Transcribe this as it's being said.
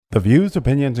The views,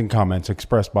 opinions, and comments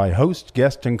expressed by hosts,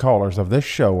 guests, and callers of this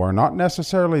show are not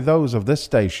necessarily those of this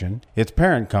station, its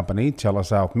parent company,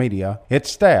 TeleSouth Media, its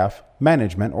staff,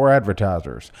 management, or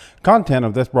advertisers. Content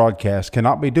of this broadcast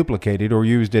cannot be duplicated or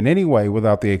used in any way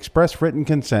without the express written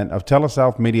consent of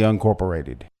TeleSouth Media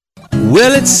Incorporated.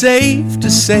 Well, it's safe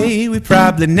to say we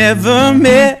probably never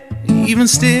met. Even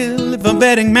still, if a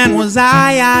betting man was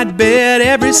I'd bet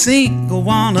every single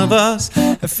one of us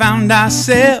have found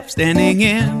ourselves standing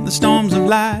in the storms of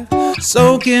life,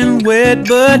 soaking wet,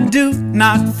 but do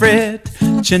not fret.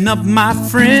 Chin up, my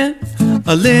friend.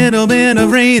 A little bit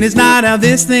of rain is not how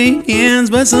this thing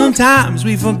ends, but sometimes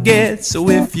we forget. So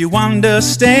if you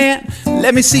understand,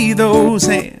 let me see those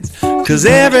hands, 'cause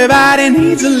everybody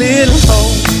needs a little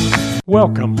hope.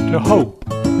 Welcome to Hope,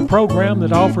 the program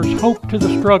that offers hope to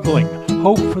the struggling,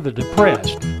 hope for the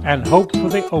depressed, and hope for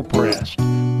the oppressed.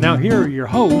 Now here are your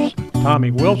hosts,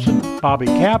 Tommy Wilson, Bobby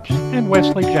Capps, and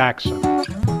Wesley Jackson.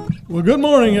 Well, good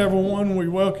morning, everyone. We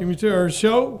welcome you to our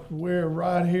show. We're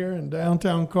right here in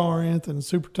downtown Corinth and the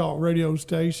SuperTalk radio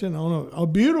station on a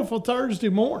beautiful Thursday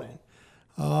morning.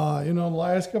 The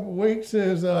last couple of weeks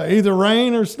is either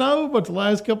rain or snow, but the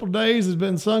last couple of days has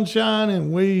been sunshine,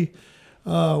 and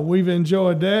we've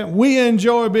enjoyed that. We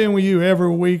enjoy being with you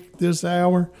every week this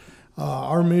hour.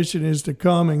 Our mission is to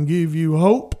come and give you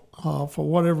hope for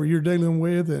whatever you're dealing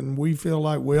with, and we feel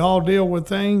like we all deal with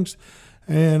things,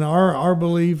 and our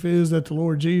belief is that the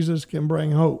Lord Jesus can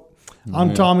bring hope. Amen.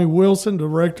 I'm Tommy Wilson,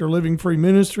 Director of Living Free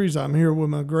Ministries. I'm here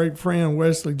with my great friend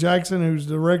Wesley Jackson, who's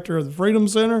Director of the Freedom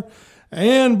Center,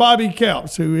 and Bobby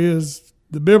Capps, who is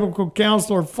the Biblical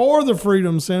Counselor for the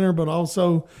Freedom Center, but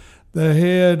also the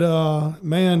head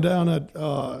man down at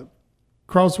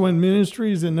Crosswind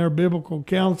Ministries in their Biblical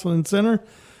Counseling Center.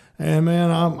 And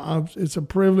man, it's a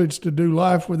privilege to do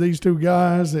life with these two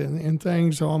guys and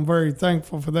things, so I'm very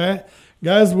thankful for that.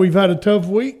 Guys, we've had a tough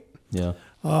week. Yeah.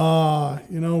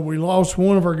 We lost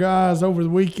one of our guys over the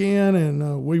weekend,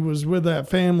 and we was with that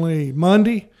family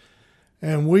Monday,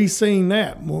 and we seen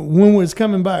that. When we was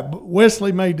coming back,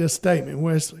 Wesley made this statement,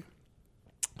 Wesley.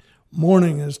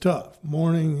 Mourning is tough.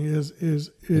 Mourning is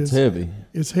it's heavy.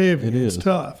 It's heavy. It's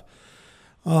tough.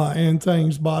 And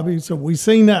things, Bobby. So we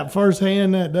seen that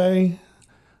firsthand that day.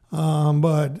 Be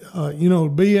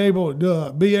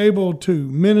able to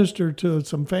minister to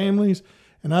some families.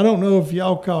 And I don't know if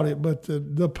y'all caught it, but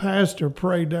the pastor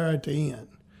prayed there at the end.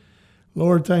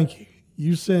 Lord, thank you.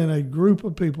 You sent a group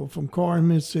of people from Corinth,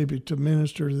 Mississippi to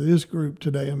minister to this group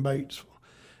today in Batesville.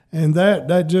 And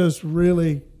that just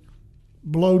really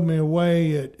blowed me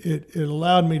away. It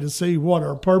allowed me to see what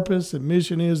our purpose and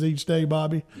mission is each day,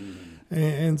 Bobby,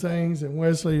 and things. And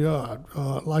Wesley,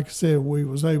 like I said, we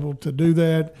was able to do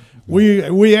that.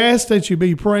 We asked that you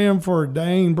be praying for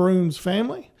Dane Broom's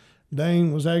family.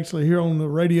 Dane was actually here on the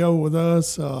radio with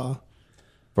us.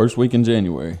 First week in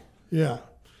January. Yeah.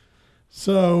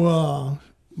 So,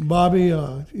 Bobby,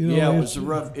 it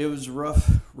was a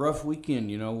rough weekend.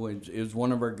 It was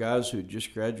one of our guys who had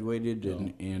just graduated,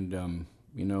 and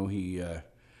he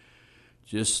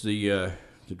just the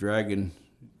dragon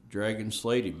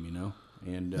slayed him.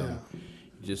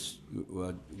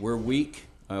 We're weak.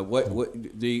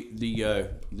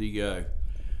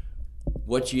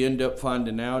 What you end up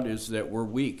finding out is that we're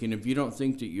weak, and if you don't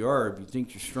think that you are, if you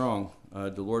think you're strong,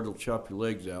 the Lord will chop your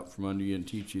legs out from under you and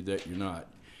teach you that you're not.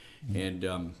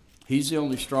 And he's the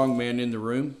only strong man in the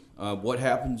room. What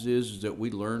happens is that we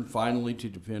learn finally to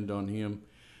depend on him,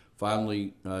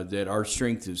 finally that our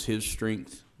strength is his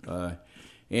strength.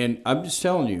 And I'm just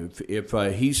telling you, if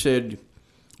he said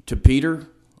to Peter,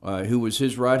 who was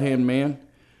his right-hand man,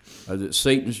 that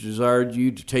Satan's desired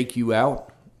you to take you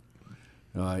out,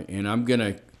 and I'm going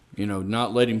to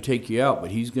not let him take you out,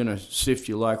 but he's going to sift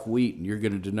you like wheat, and you're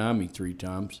going to deny me 3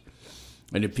 times.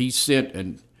 And if he sent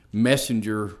a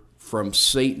messenger from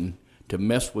Satan to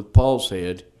mess with Paul's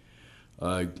head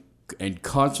and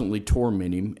constantly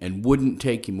torment him and wouldn't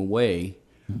take him away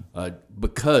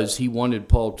because he wanted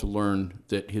Paul to learn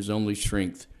that his only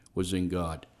strength was in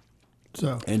God.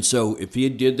 So if he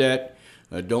did that,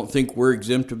 don't think we're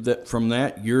exempt from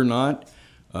that. You're not.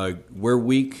 We're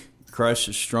weak. Christ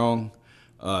is strong.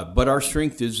 But our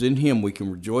strength is in him. We can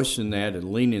rejoice in that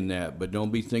and lean in that. But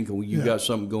don't be thinking, well, you got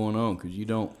something going on, because you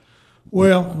don't.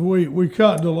 Well, we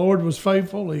caught the Lord was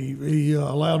faithful. He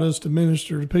allowed us to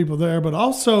minister to people there. But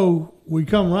also, we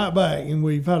come right back, and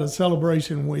we've had a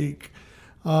celebration week.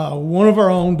 One of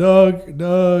our own, Doug,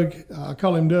 I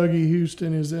call him Dougie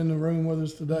Houston, is in the room with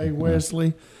us today,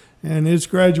 Wesley. And it's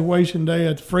graduation day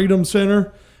at the Freedom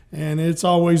Center. And it's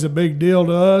always a big deal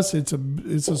to us. It's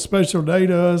a special day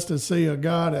to us to see a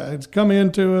guy that's come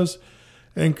into us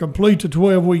and complete the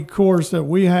 12-week course that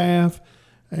we have.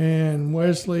 And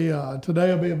Wesley,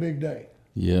 today will be a big day.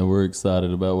 Yeah, we're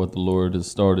excited about what the Lord has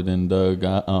started in Doug.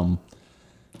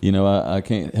 I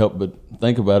can't help but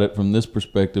think about it from this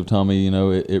perspective, Tommy.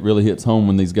 It really hits home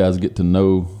when these guys get to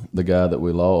know the guy that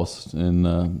we lost. And,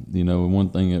 one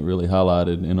thing that really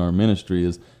highlighted in our ministry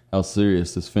is how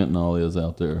serious this fentanyl is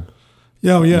out there.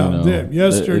 Yeah.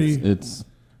 Yesterday, it's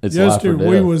yesterday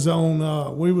we was on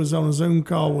a Zoom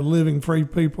call with Living Free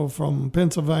people from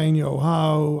Pennsylvania,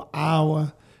 Ohio,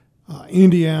 Iowa,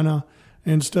 Indiana,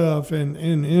 and stuff. And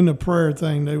in the prayer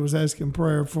thing, they was asking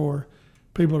prayer for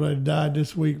people that died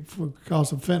this week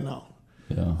because of fentanyl.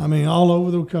 Yeah. I mean, all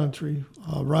over the country,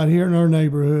 right here in our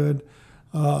neighborhood.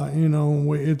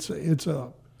 It's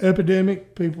a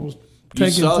epidemic. People's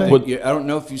taking things. I don't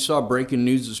know if you saw breaking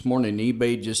news this morning.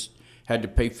 eBay just had to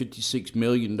pay $56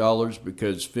 million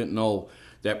because fentanyl,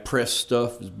 that pressed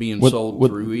stuff, is being sold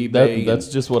through eBay. That's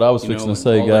just what I was fixing to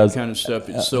say, all guys. That kind of stuff.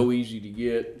 It's so easy to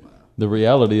get. The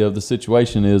reality of the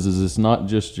situation is it's not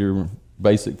just your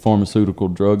basic pharmaceutical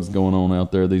drugs going on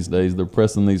out there these days. They're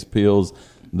pressing these pills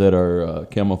that are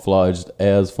camouflaged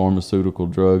as pharmaceutical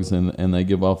drugs, and they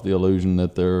give off the illusion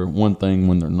that they're one thing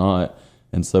when they're not.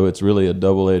 And so it's really a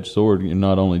double-edged sword. You're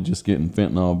not only just getting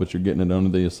fentanyl, but you're getting it under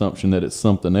the assumption that it's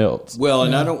something else. Well,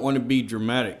 and I don't want to be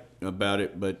dramatic about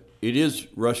it, but it is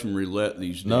Russian roulette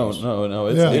these days. No.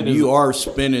 You are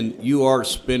spinning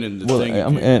the thing.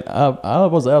 And I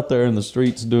was out there in the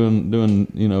streets doing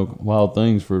wild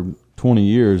things for 20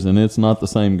 years, and it's not the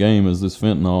same game as this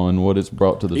fentanyl and what it's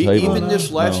brought to the table. Even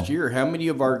this last year, how many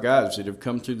of our guys that have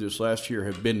come through this last year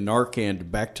have been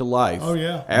Narcaned back to life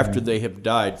after they have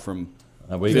died from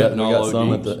we got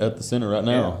some at the center right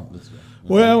now. Yeah.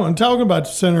 Well, and talking about the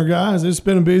center, guys, it's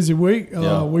been a busy week.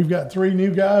 We've got 3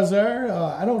 new guys there.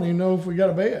 I don't even know if we got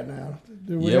a bed now.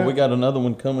 We got another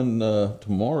one coming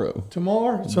tomorrow.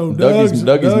 Tomorrow? So Dougie's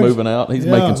moving out. He's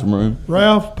making some room.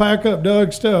 Ralph, pack up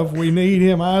Doug's stuff. We need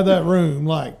him out of that room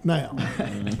now.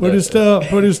 Put his stuff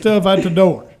at the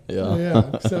door.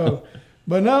 Yeah. So,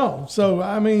 but no. So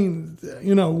I mean,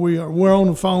 we're on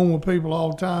the phone with people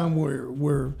all the time.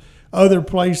 We're other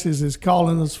places is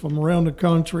calling us from around the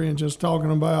country and just talking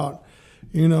about,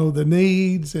 the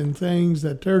needs and things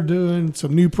that they're doing,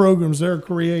 some new programs they're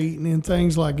creating and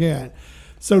things like that.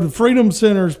 So the Freedom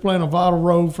Center is playing a vital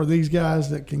role for these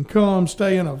guys that can come,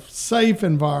 stay in a safe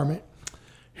environment,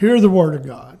 hear the Word of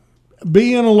God,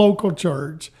 be in a local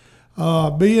church,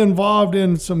 be involved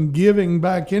in some giving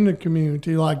back in the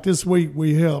community. Like this week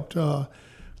we helped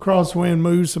Crosswind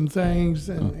move some things,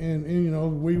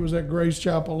 and we was at Grace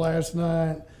Chapel last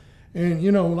night. And,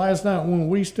 last night when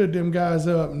we stood them guys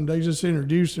up and they just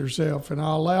introduced themselves, and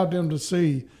I allowed them to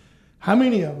see how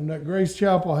many of them that Grace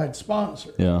Chapel had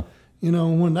sponsored. Yeah.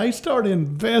 When they started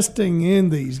investing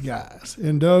in these guys,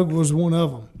 and Doug was one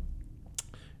of them,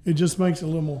 it just makes it a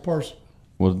little more personal.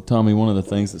 Well, Tommy, one of the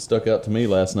things that stuck out to me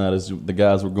last night as the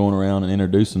guys were going around and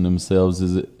introducing themselves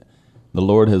is that the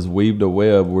Lord has weaved a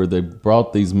web where they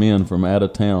brought these men from out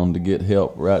of town to get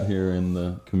help right here in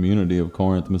the community of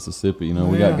Corinth, Mississippi.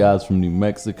 We got guys from New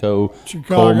Mexico,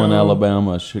 Chicago, Coleman,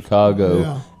 Alabama,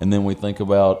 Chicago, and then we think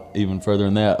about even further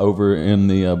than that over in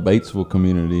the Batesville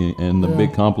community, and the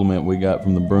big compliment we got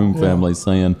from the Broom family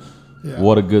saying,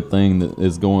 what a good thing that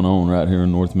is going on right here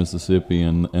in North Mississippi,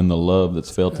 and the love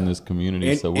that's felt in this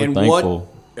community. So we're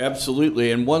thankful.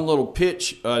 Absolutely. And one little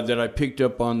pitch that I picked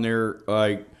up on there,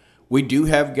 we do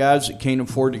have guys that can't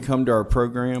afford to come to our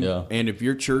program. Yeah. And if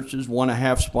your churches want to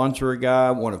half sponsor a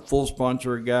guy, want to full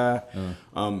sponsor a guy,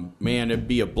 man, it'd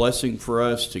be a blessing for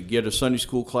us to get a Sunday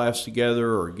school class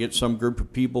together or get some group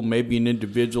of people, maybe an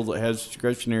individual that has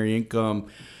discretionary income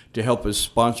to help us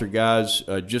sponsor guys.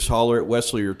 Just holler at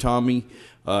Wesley or Tommy.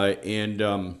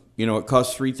 It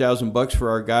costs $3,000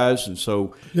 for our guys, and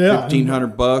so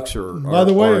 $1,500 or by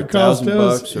the way, it cost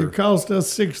us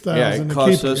 $6,000. Yeah, it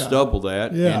cost us double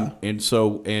that. Yeah,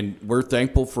 and we're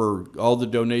thankful for all the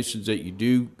donations that you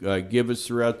do give us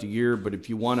throughout the year. But if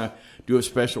you want to do a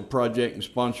special project and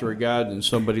sponsor a guy, then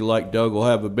somebody like Doug will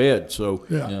have a bed. So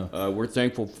we're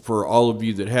thankful for all of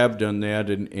you that have done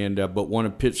that, but want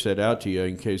to pitch that out to you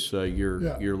in case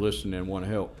you're listening and want to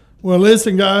help. Well,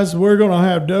 listen, guys, we're going to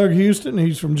have Doug Houston.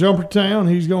 He's from Jumpertown.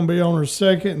 He's going to be on our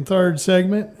second and third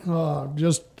segment,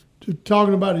 just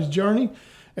talking about his journey.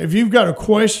 If you've got a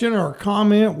question or a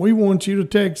comment, we want you to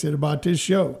text it about this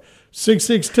show.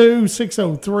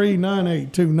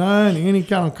 662-603-9829. Any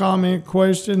kind of comment,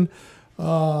 question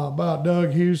about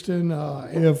Doug Houston.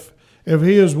 If if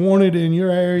he is wanted in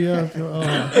your area,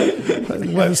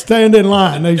 let's stand in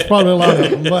line. There's probably a lot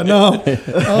of them, but no.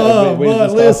 we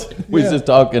was just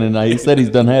talking, and he said he's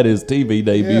done had his TV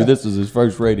debut. Yeah. This is his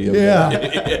first radio. Yeah.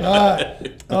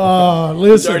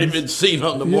 Listen. It's already been seen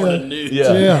on the morning news.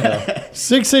 Yeah.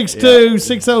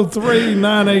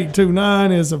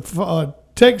 662-603-9829 is a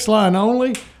text line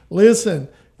only. Listen,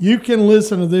 you can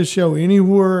listen to this show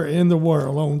anywhere in the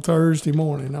world on Thursday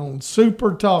morning on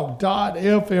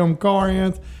SuperTalk.fm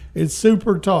Corinth. It's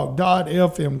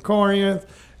SuperTalk.fm Corinth.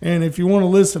 And if you want to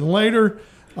listen later,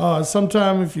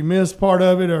 sometime if you missed part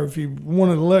of it, or if you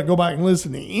want to go back and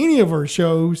listen to any of our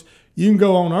shows, you can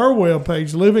go on our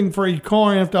webpage,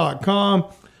 livingfreecorinth.com.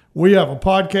 We have a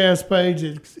podcast page.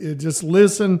 It just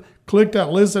click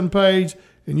that listen page,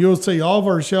 and you'll see all of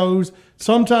our shows.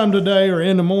 Sometime today or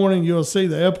in the morning, you'll see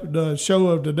the show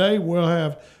of today. We'll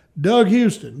have Doug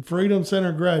Houston, Freedom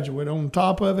Center graduate, on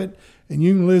top of it, and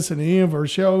you can listen to any of our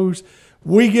shows.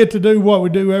 We get to do what we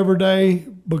do every day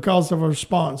because of our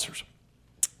sponsors.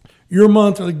 Your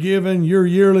monthly giving, your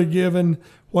yearly giving,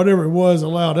 whatever it was,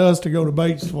 allowed us to go to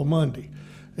Batesville Monday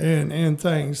and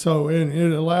things. So and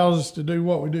it allows us to do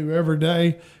what we do every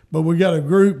day. But we got a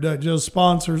group that just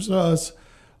sponsors us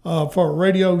for a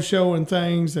radio show and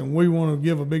things, and we want to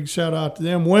give a big shout out to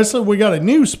them. Wesley, we got a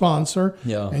new sponsor,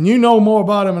 and you know more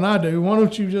about them than I do. Why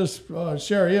don't you just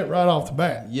share it right off the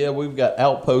bat? Yeah, we've got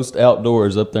Outpost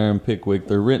Outdoors up there in Pickwick.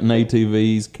 They're renting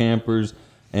ATVs, campers,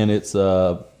 and it's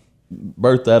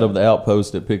birthed out of the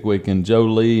Outpost at Pickwick. And Joe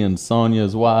Lee and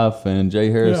Sonia's wife and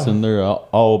Jay Harrison, they're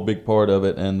all a big part of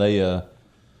it, and they're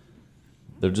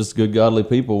just good, godly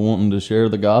people wanting to share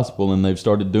the gospel, and they've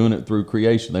started doing it through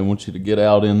creation. They want you to get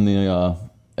out in the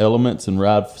elements and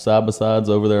ride side-by-sides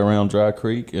over there around Dry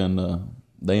Creek, and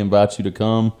they invite you to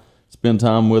come, spend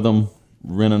time with them,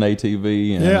 rent an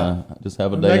ATV, and just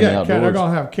have a day in the outdoors. They're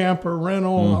going to have camper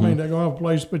rental. Mm-hmm. I mean, they're going to have a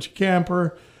place to put your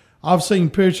camper. I've seen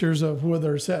pictures of where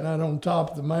they're sitting out on top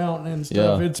of the mountain and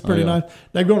stuff. Yeah. It's pretty nice.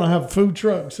 They're going to have a food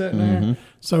truck sitting there.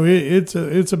 So it's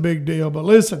a big deal. But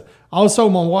listen, also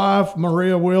my wife,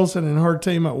 Maria Wilson, and her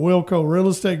team at Wilco Real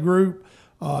Estate Group,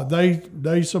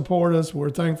 they support us.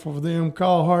 We're thankful for them.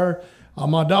 Call her.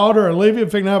 My daughter, Olivia,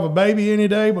 if you can have a baby any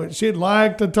day, but she'd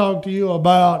like to talk to you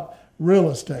about real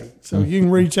estate. So you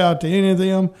can reach out to any of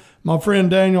them. My friend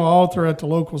Daniel, author at the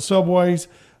local Subways.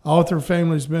 Author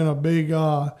family's been a big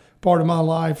part of my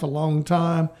life a long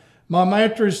time. My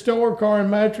mattress store,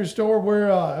 Corinth Mattress Store,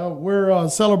 we're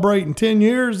celebrating 10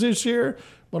 years this year,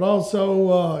 but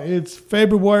also it's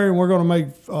February, and we're going to make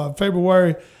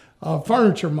February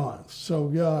Furniture Month.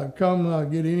 So come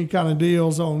get any kind of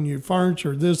deals on your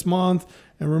furniture this month.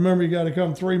 And remember, you got to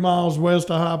come 3 miles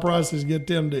west of High Prices to get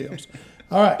them deals.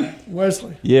 All right,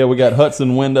 Wesley. Yeah, we got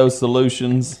Hudson Window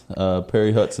Solutions,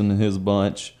 Perry Hudson and his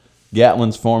bunch.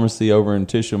 Gatlin's Pharmacy over in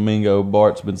Tishomingo.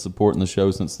 Bart's been supporting the show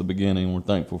since the beginning. We're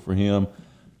thankful for him.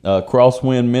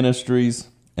 Crosswind Ministries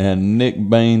and Nick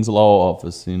Bain's Law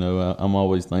Office. You know, I'm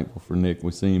always thankful for Nick.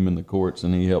 We see him in the courts,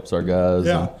 and he helps our guys.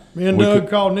 Yeah, me and Doug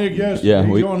called Nick yesterday. Yeah,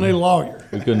 he's going to need a lawyer.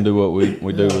 We couldn't do what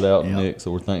we do without Nick,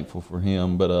 so we're thankful for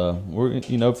him. But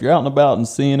if you're out and about and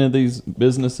see any of these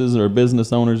businesses or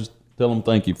business owners, tell them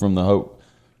thank you from the Hope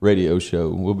Radio Show.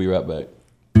 We'll be right back.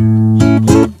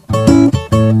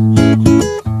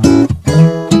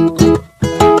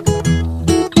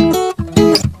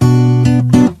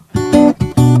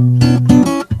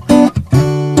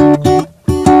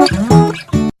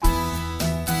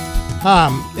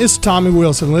 Hi, it's Tommy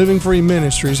Wilson, Living Free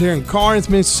Ministries here in Corinth,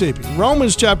 Mississippi.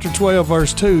 Romans chapter 12,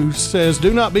 verse 2 says,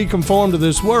 "Do not be conformed to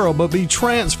this world, but be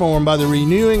transformed by the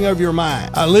renewing of your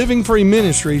mind." At Living Free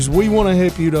Ministries, we want to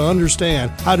help you to understand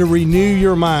how to renew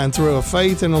your mind through a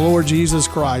faith in the Lord Jesus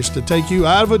Christ to take you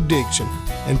out of addiction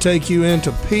and take you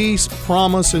into peace,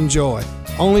 promise, and joy.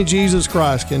 Only Jesus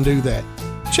Christ can do that.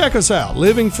 Check us out,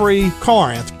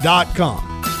 livingfreecorinth.com.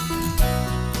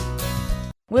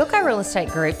 Wilco Real Estate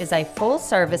Group is a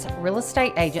full-service real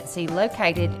estate agency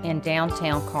located in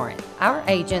downtown Corinth. Our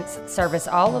agents service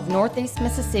all of Northeast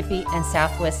Mississippi and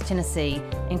Southwest Tennessee,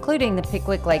 including the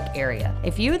Pickwick Lake area.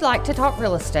 If you would like to talk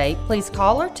real estate, please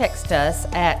call or text us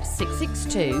at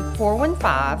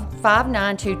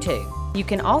 662-415-5922. You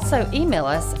can also email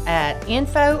us at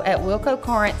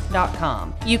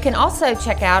info@wilcocorinth.com. You can also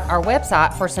check out our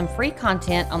website for some free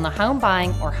content on the home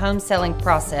buying or home selling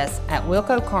process at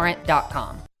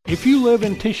wilcocorinth.com. If you live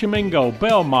in Tishomingo,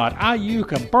 Belmont,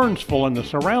 Iuka, Burnsville, and the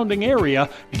surrounding area,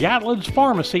 Gatlin's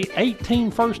Pharmacy, 18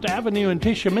 First Avenue in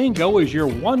Tishomingo is your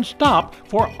one stop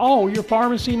for all your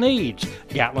pharmacy needs.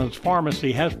 Gatlin's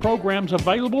Pharmacy has programs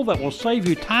available that will save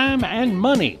you time and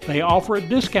money. They offer a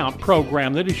discount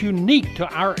program that is unique to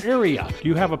our area. Do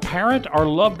you have a parent or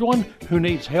loved one who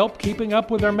needs help keeping up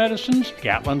with their medicines?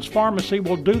 Gatlin's Pharmacy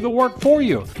will do the work for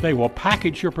you. They will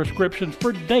package your prescriptions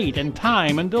for date and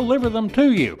time and deliver them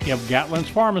to you. Give Gatlin's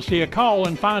Pharmacy a call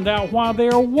and find out why they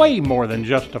are way more than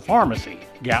just a pharmacy.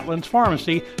 Gatlin's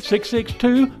Pharmacy,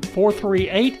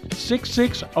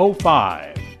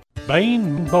 662-438-6605.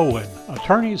 Bain & Bowen,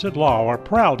 attorneys at law, are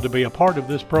proud to be a part of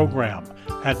this program.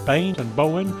 At Bain &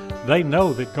 Bowen, they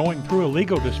know that going through a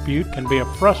legal dispute can be a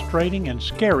frustrating and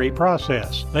scary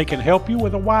process. They can help you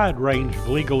with a wide range of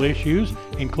legal issues,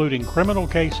 including criminal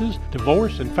cases,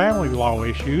 divorce and family law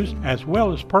issues, as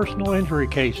well as personal injury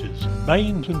cases.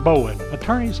 Bain & Bowen,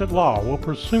 attorneys at law, will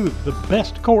pursue the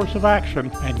best course of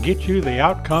action and get you the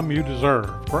outcome you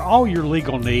deserve. For all your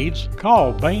legal needs,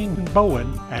 call Bain &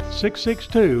 Bowen at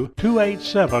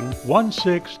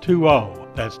 662-287-1620.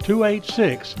 That's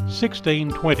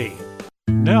 286-1620.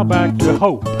 Now back to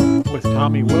Hope with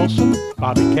Tommy Wilson,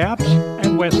 Bobby Capps,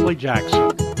 and Wesley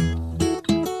Jackson.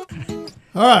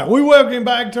 All right, we welcome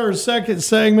back to our second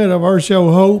segment of our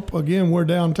show, Hope. Again, we're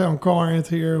downtown Corinth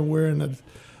here. We're in the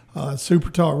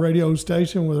SuperTalk radio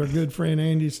station with our good friend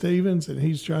Andy Stevens, and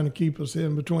he's trying to keep us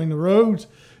in between the roads.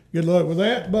 Good luck with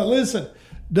that. But listen,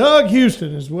 Doug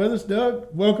Houston is with us. Doug,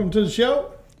 welcome to the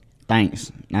show.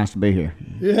 Thanks. Nice to be here.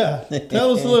 Yeah.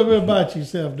 Tell us a little bit about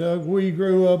yourself, Doug. Where you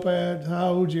grew up at,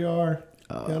 how old you are,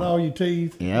 got all your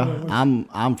teeth. Yeah,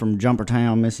 I'm from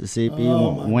Jumpertown, Mississippi.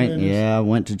 Oh, my goodness. I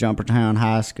went to Jumpertown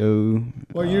High School.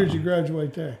 What year did you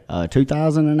graduate there?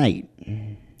 2008.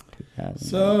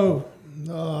 So,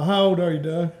 how old are you,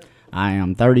 Doug? I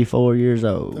am 34 years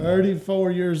old.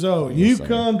 34 years old. Yes, You sir.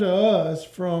 come to us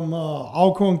from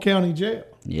Alcorn County Jail.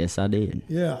 Yes, I did.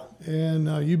 Yeah, and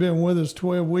you've been with us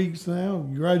 12 weeks now,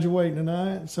 graduating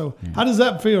tonight. So how does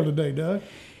that feel today, Doug?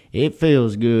 It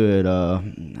feels good.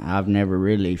 I've never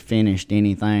really finished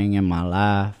anything in my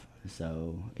life,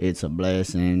 so it's a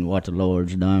blessing what the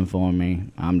Lord's done for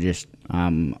me.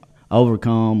 I'm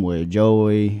overcome with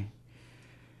joy,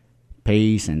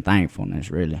 peace, and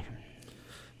thankfulness, really.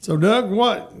 So, Doug,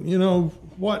 what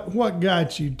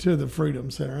got you to the Freedom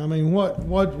Center? I mean,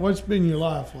 what's been your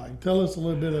life like? Tell us a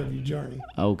little bit of your journey.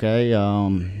 Okay,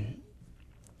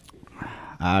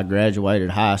 I graduated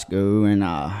high school, and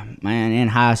in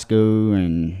high school,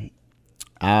 and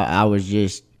I was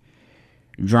just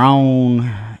drawn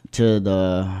to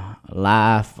the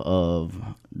life of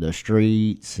the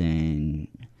streets and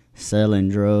selling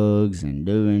drugs and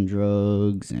doing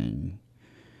drugs and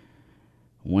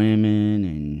women,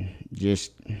 and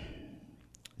just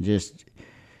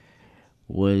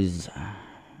was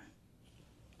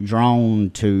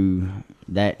drawn to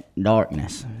that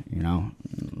darkness,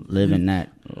 living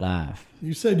that life.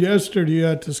 You said yesterday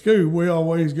at the school, we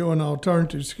always go in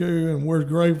alternative school, and we're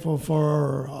grateful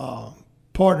for our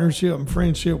partnership and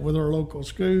friendship with our local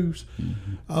schools.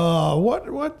 Mm-hmm.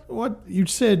 What you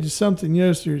said something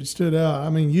yesterday that stood out.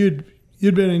 I mean, you'd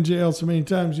been in jail so many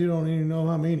times you don't even know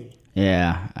how many.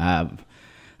 Yeah, I've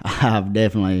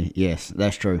definitely, yes,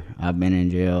 that's true. I've been in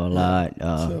jail a lot.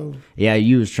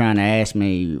 You was trying to ask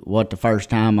me what the first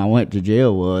time I went to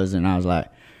jail was, and I was like,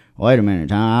 wait a minute,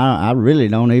 Tom, I really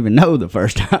don't even know the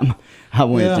first time I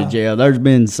went to jail. There's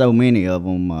been so many of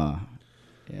them.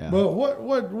 But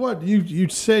what you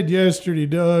said yesterday,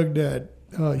 Doug, that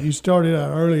you started at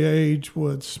an early age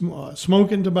with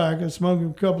smoking tobacco,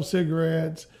 smoking a couple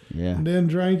cigarettes, and then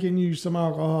drinking you some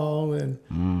alcohol and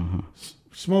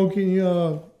smoking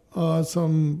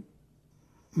some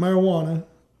marijuana,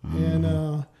 and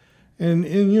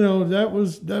that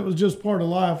was just part of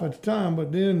life at the time.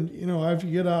 But then after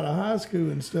you get out of high school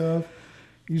and stuff,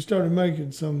 you started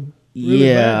making some really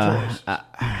bad choices.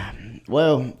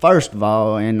 Well, first of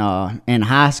all, in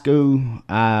high school,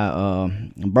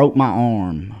 I broke my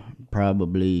arm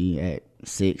probably at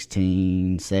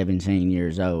 16, 17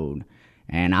 years old.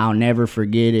 And I'll never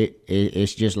forget it.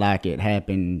 It's just like it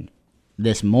happened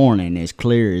this morning, as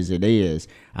clear as it is.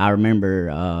 I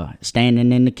remember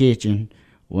standing in the kitchen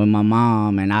with my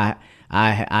mom, and I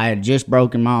had just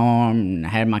broken my arm and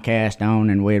had my cast on,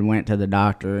 and we had went to the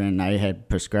doctor, and they had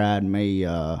prescribed me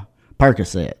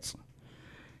Percocets.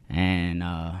 And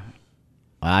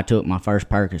I took my first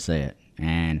Percocet,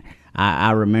 and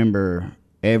I remember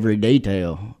every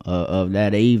detail of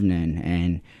that evening,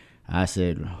 and I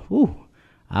said, whew,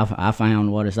 I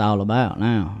found what it's all about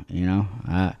now,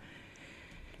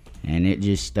 and it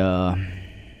just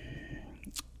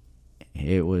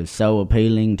it was so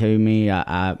appealing to me.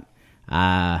 I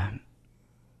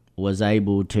was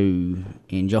able to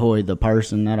enjoy the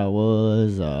person that I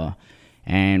was,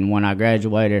 and when I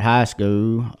graduated high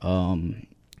school,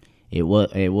 it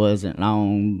wasn't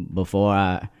long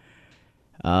before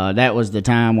that was the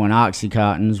time when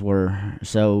Oxycontins were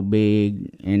so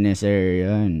big in this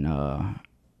area, and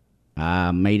I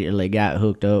immediately got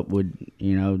hooked up with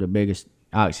the biggest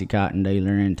Oxycontin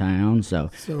dealer in town.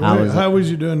 So how was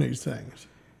you doing these things?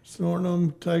 Snorting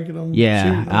them, taking them?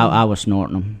 Yeah, I was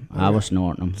snorting them. Okay. I was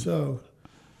snorting them. So,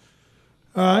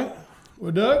 all right.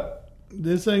 Well, Doug,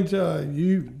 this ain't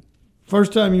you.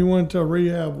 First time you went to a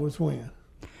rehab was when?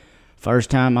 First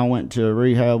time I went to a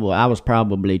rehab, well, I was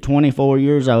probably 24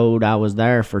 years old. I was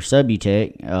there for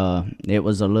Subutech. It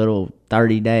was a little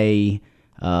 30-day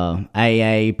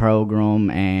AA program,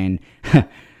 and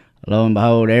lo and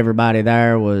behold, everybody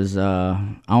there was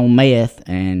on meth,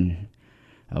 and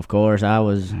of course, I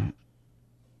was,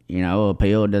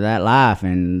 appealed to that life,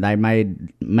 and they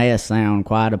made meth sound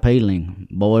quite appealing.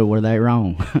 Boy, were they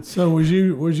wrong. So was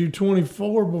you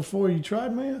 24 before you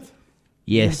tried meth?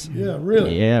 Yes. Yeah,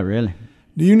 really? Yeah, really.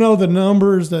 Do you know the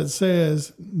numbers that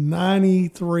says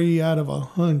 93 out of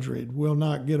 100 will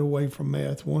not get away from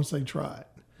meth once they try it?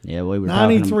 Yeah, we were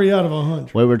 93 out of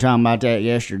 100. We were talking about that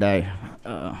yesterday.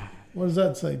 What does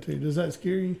that say to you? Does that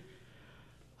scare you?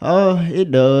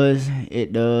 It does.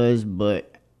 It does,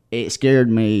 but it scared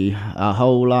me a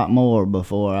whole lot more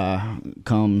before I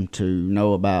come to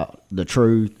know about the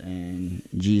truth and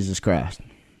Jesus Christ.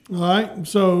 All right.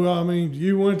 So,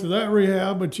 you went to that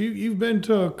rehab, but you've been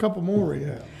to a couple more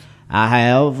rehabs. I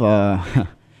have.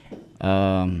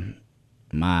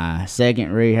 My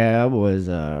second rehab was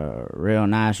a real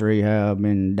nice rehab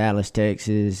in Dallas,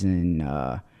 Texas, and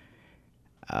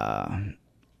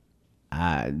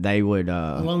they would.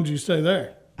 How long did you stay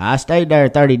there? I stayed there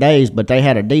 30 days, but they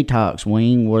had a detox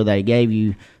wing where they gave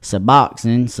you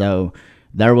Suboxone. So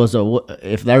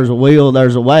if there's a will,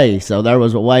 there's a way. So there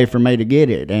was a way for me to get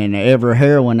it, and every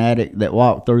heroin addict that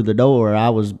walked through the door, I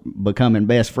was becoming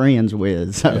best friends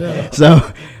with.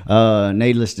 So,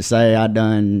 needless to say, I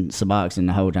done Suboxone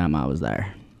the whole time I was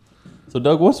there. So,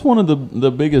 Doug, what's one of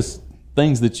the biggest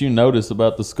things that you notice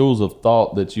about the schools of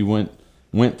thought that you went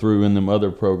through in them other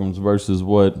programs versus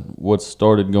what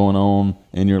started going on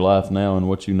in your life now and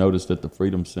what you noticed at the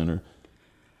Freedom Center?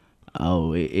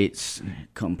 Oh, it's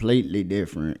completely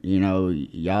different.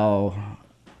 Y'all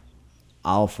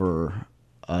offer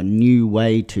a new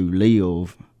way to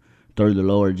live through the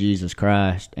Lord Jesus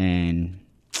Christ, and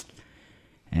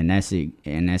that's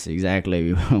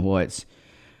exactly what's.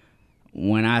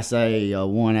 When I say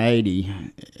 180,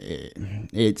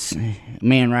 it's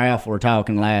me and Ralph were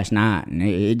talking last night, and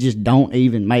it just don't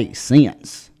even make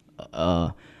sense.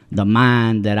 The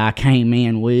mind that I came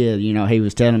in with, he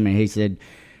was telling me, he said,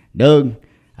 Doug,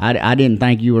 I didn't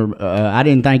think you were. I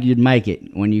didn't think you'd make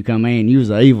it when you come in. You was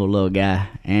an evil little guy,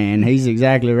 and he's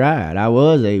exactly right. I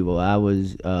was evil. I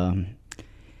was.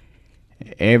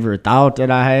 Every thought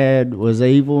that I had was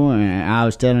evil, and I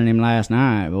was telling him last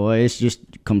night, boy, it's just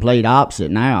complete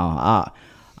opposite now.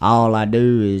 All I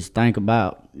do is think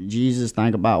about Jesus,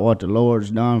 think about what the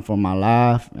Lord's done for my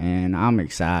life, and I'm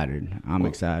excited. I'm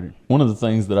excited. One of the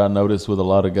things that I notice with a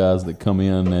lot of guys that come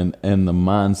in and the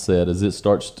mindset as it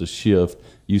starts to shift,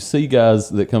 you see guys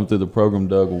that come through the program,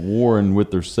 Doug, warring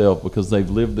with themselves because they've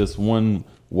lived this one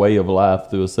way of life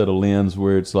through a set of lens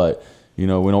where it's like, we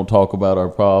don't talk about our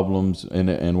problems,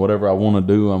 and whatever I want to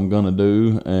do, I'm going to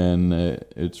do, and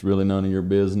it's really none of your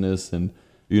business. And,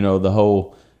 the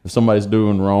whole, if somebody's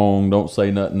doing wrong, don't say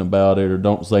nothing about it or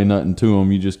don't say nothing to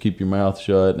them. You just keep your mouth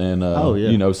shut and,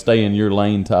 stay in your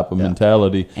lane type of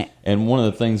mentality. And one of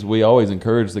the things we always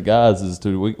encourage the guys is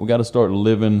we got to start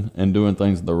living and doing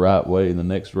things the right way, the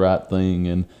next right thing.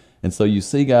 And so you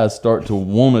see guys start to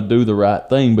want to do the right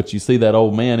thing, but you see that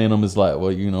old man in them is like, well,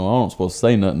 I don't supposed to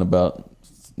say nothing about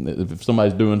if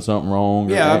somebody's doing something wrong.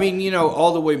 Yeah,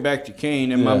 all the way back to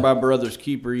Cain and my brother's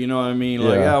keeper, you know what I mean?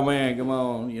 Like, oh, man, come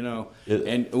on,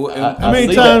 How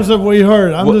many times have we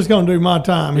heard, I'm just going to do my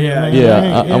time here,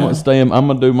 man? I'm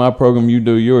going to do my program, you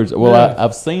do yours. Well,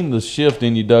 I've seen the shift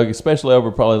in you, Doug, especially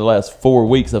over probably the last 4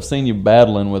 weeks. I've seen you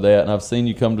battling with that, and I've seen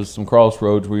you come to some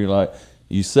crossroads where you're like,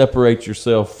 you separate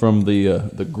yourself from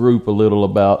the group a little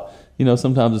about,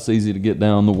 sometimes it's easy to get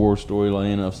down the war story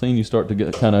lane. I've seen you start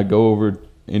to kind of go over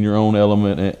in your own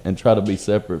element and try to be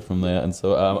separate from that. And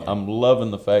so I'm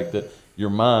loving the fact that your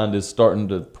mind is starting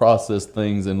to process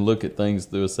things and look at things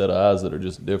through a set of eyes that are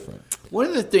just different. One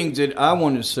of the things that I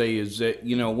want to say is that,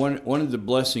 one of the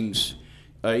blessings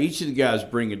each of the guys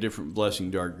bring a different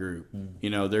blessing to our group. You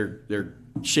know, they're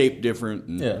shaped different.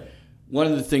 And one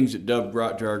of the things that Doug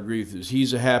brought to our group is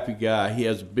he's a happy guy. He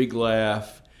has a big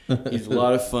laugh. He's a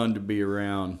lot of fun to be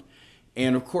around.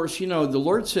 And, of course, you know, the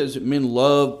Lord says that men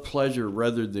love pleasure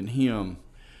rather than him.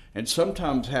 And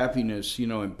sometimes happiness, you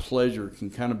know, and pleasure can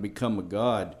kind of become a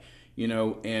god, you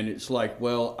know. And it's like,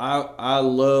 well, I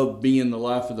love being the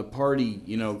life of the party,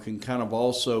 you know, can kind of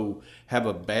also have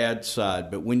a bad side.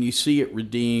 But when you see it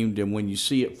redeemed and when you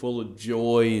see it full of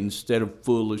joy instead of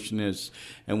foolishness,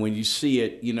 and when you see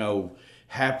it, you know,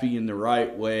 happy in the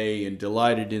right way and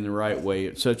delighted in the right way,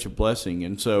 it's such a blessing.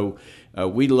 And so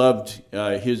we loved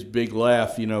his big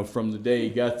laugh, you know, from the day he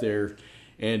got there.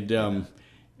 And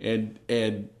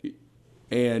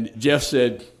Jeff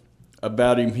said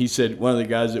about him, he said, one of the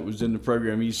guys that was in the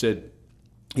program, he said,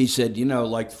 you know,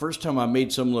 like the first time I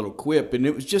made some little quip, and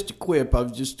it was just a quip, I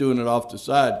was just doing it off the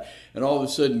side, and all of a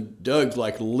sudden Doug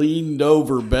like leaned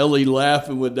over, belly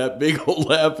laughing with that big old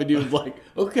laugh, and he was like,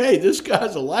 okay, this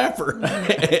guy's a laugher.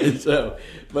 And so,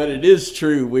 but it is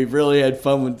true, we've really had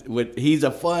fun with he's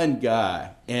a fun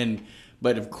guy.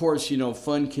 But of course, you know,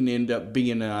 fun can end up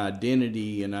being an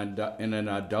identity and an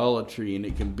idolatry, and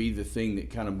it can be the thing that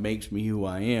kind of makes me who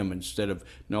I am instead of,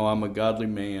 no, I'm a godly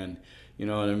man, you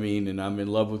know what I mean, and I'm in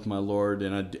love with my Lord,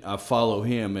 and I follow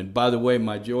him. And by the way,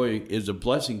 my joy is a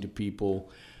blessing to people,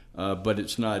 but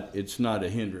it's not a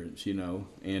hindrance, you know.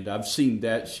 And I've seen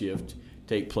that shift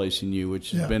take place in you, which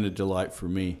has been a delight for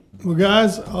me. Well,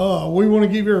 guys, we want to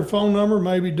give you our phone number.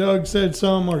 Maybe Doug said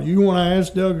something, or you want to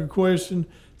ask Doug a question.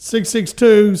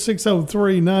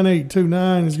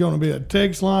 662-603-9829 is going to be a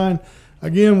text line.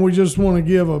 Again, we just want to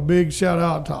give a big shout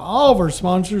out to all of our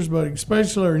sponsors, but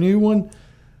especially our new one,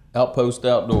 Outpost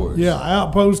Outdoors. Yeah,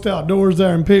 Outpost Outdoors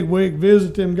there in Pickwick.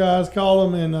 Visit them guys, call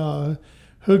them, and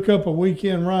hook up a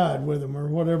weekend ride with them or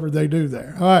whatever they do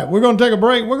there. All right, we're going to take a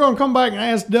break. We're going to come back and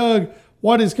ask Doug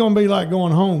what it's going to be like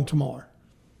going home tomorrow.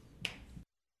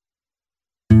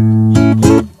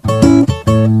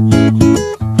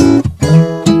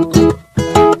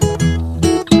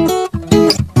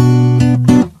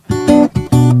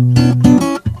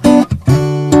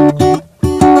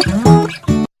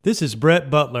 This is Brett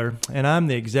Butler, and I'm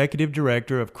the Executive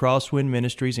Director of Crosswind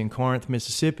Ministries in Corinth,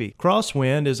 Mississippi.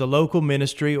 Crosswind is a local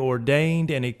ministry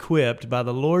ordained and equipped by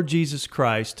the Lord Jesus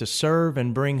Christ to serve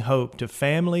and bring hope to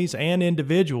families and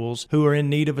individuals who are in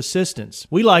need of assistance.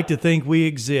 We like to think we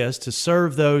exist to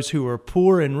serve those who are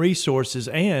poor in resources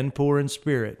and poor in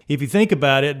spirit. If you think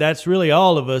about it, that's really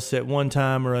all of us at one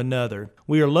time or another.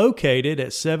 We are located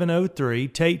at 703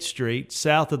 Tate Street,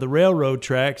 south of the railroad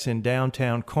tracks in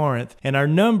downtown Corinth, and our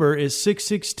number is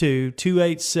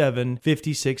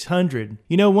 662-287-5600.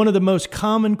 You know, one of the most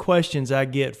common questions I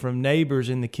get from neighbors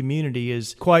in the community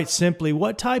is quite simply,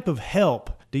 what type of help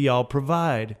do y'all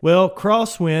provide? Well,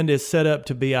 Crosswind is set up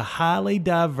to be a highly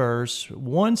diverse,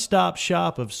 one-stop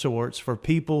shop of sorts for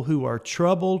people who are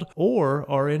troubled or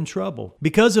are in trouble.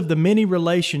 Because of the many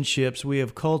relationships we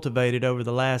have cultivated over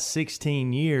the last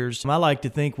 16 years, I like to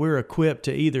think we're equipped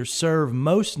to either serve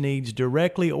most needs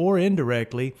directly or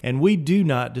indirectly, and we do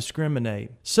not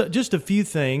discriminate. So just a few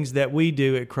things that we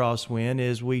do at Crosswind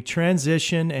is we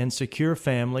transition and secure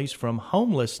families from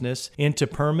homelessness into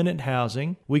permanent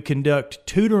housing. We conduct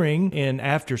tutoring in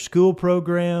after-school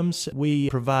programs. We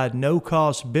provide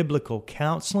no-cost biblical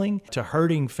counseling to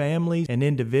hurting families and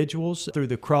individuals through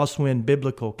the Crosswind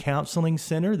Biblical Counseling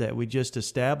Center that we just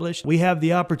established. We have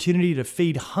the opportunity to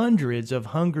feed hundreds of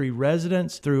hungry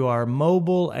residents through our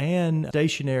mobile and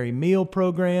stationary meal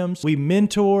programs. We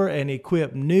mentor and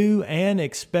equip new and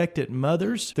expectant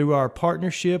mothers through our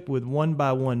partnership with One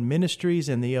by One Ministries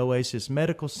and the Oasis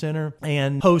Medical Center,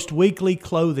 and host weekly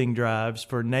clothing drives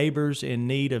for neighbors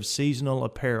in need of seasonal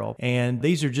apparel. And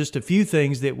these are just a few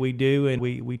things that we do, and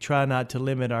we try not to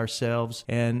limit ourselves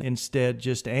and instead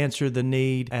just answer the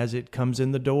need as it comes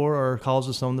in the door or calls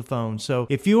us on the phone. So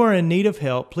if you are in need of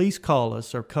help, please call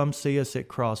us or come see us at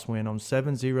Crosswind on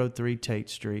 703 Tate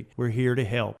Street. We're here to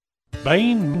help.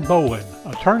 Bain & Bowen,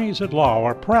 attorneys at law,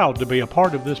 are proud to be a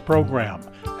part of this program.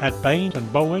 At Bain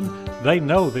 & Bowen, they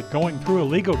know that going through a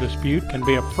legal dispute can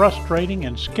be a frustrating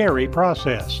and scary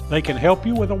process. They can help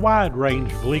you with a wide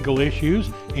range of legal issues,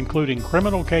 including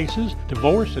criminal cases,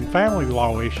 divorce and family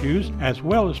law issues, as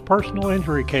well as personal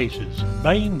injury cases.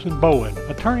 Bain & Bowen,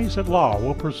 attorneys at law,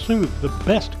 will pursue the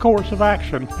best course of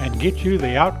action and get you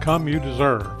the outcome you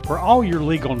deserve. For all your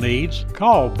legal needs,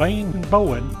 call Bain &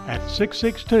 Bowen at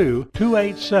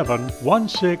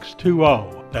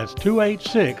 662-287-1620. That's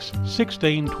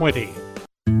 286-1620.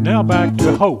 Now back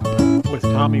to Hope with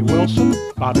Tommy Wilson,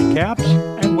 Bobby Capps,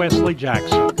 and Wesley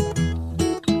Jackson.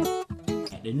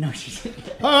 didn't know she said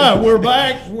that. All right, we're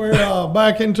back. We're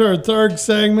back into our third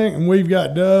segment, and we've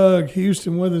got Doug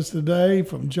Houston with us today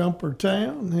from Jumper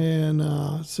Town.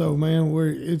 And so, man,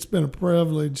 it's been a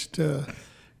privilege to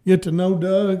get to know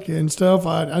Doug and stuff.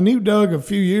 I knew Doug a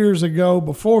few years ago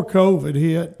before COVID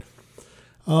hit.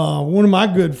 One of my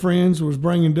good friends was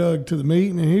bringing Doug to the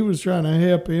meeting, and he was trying to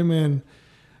help him. And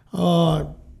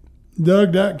Doug,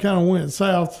 that kind of went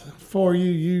south for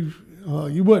you.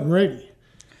 You wasn't ready.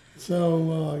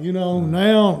 So,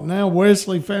 now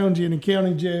Wesley found you in the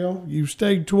county jail. You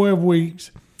stayed 12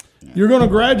 weeks. You're going to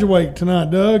graduate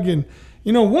tonight, Doug. And, I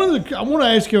want to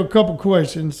ask you a couple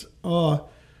questions.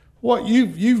 What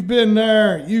you've been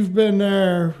there you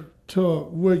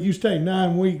stayed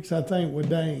 9 weeks, I think, with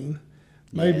Dane.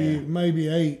 Maybe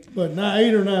 8, but not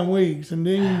 8 or 9 weeks. And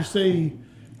then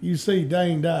you see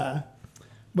Dane die.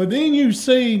 But then you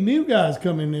see new guys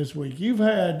come in this week. You've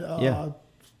had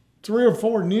 3 or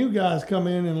 4 new guys come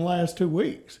in the last 2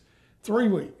 weeks, 3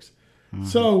 weeks. Mm-hmm.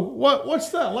 So what's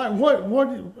that like?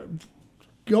 What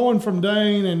going from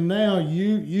Dane and now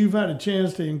you've had a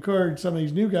chance to encourage some of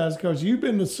these new guys because you've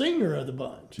been the senior of the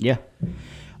bunch. Yeah.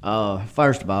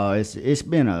 First of all, it's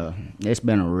been a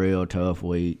real tough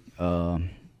week. Of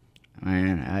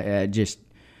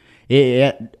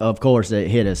course, it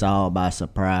hit us all by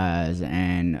surprise,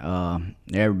 and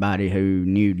everybody who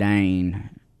knew Dane,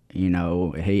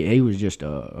 he was just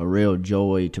a real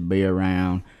joy to be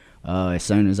around. As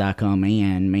soon as I come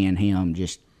in, me and him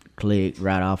just clicked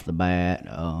right off the bat,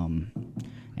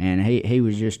 and he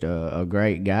was just a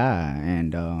great guy,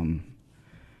 and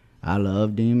I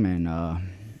loved him, and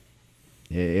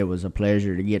it was a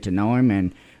pleasure to get to know him.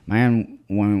 And man,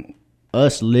 when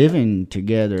us living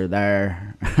together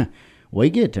there, we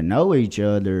get to know each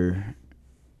other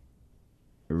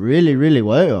really, really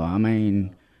well. I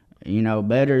mean,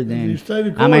 better than you stayed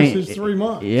the course. It's 3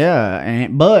 months. Yeah,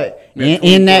 but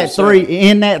in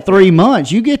that 3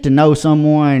 months, you get to know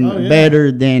someone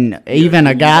better than even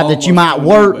a guy that you might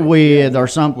work with or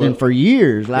something for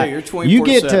years. Like you're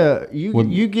 24/7. You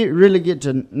really get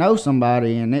to know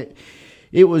somebody, and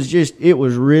it was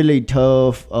really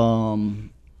tough.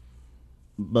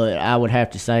 But I would have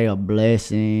to say a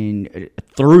blessing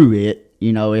through it.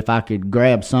 If I could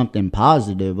grab something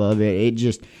positive of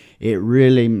it, it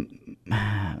really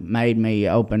made me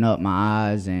open up my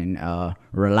eyes and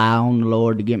rely on the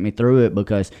Lord to get me through it,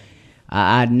 because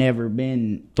I'd never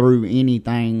been through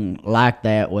anything like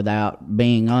that without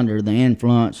being under the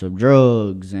influence of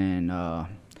drugs, and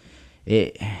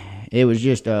it was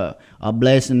just a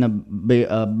blessing to be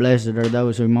blessed are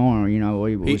those who mourn.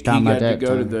 We was talking about that. He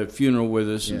got to go to the funeral with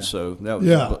us, and so that was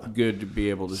good to be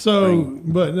able to. So,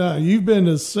 but you've been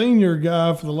a senior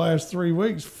guy for the last 3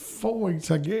 weeks, 4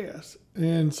 weeks, I guess.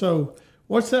 And so,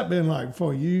 what's that been like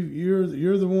for you?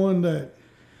 You're the one that.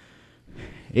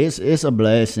 It's a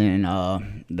blessing.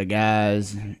 The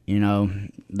guys,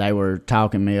 they were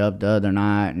talking me up the other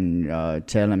night and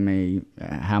telling me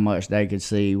how much they could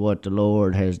see what the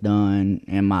Lord has done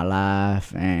in my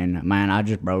life. And, man, I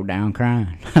just broke down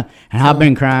crying. And I've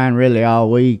been crying really all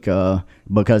week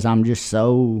because I'm just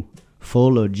so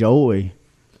full of joy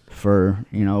for,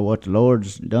 what the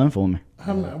Lord's done for me.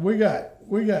 We got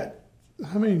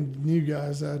how many new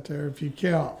guys out there if you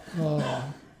count?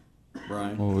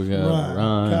 Brian. Well, we got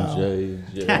Ryan,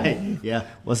 Jay. Yeah.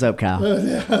 What's up,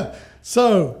 Kyle?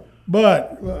 So,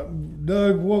 but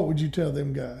Doug, what would you tell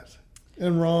them guys?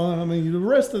 And Ron, the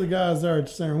rest of the guys there at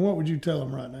the center, what would you tell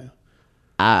them right now?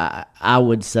 I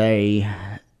would say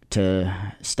to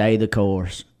stay the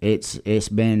course. It's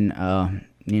been,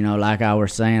 like I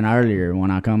was saying earlier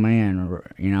when I come in,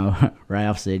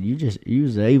 Ralph said, you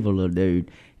was an evil little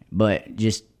dude. But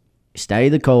just stay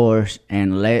the course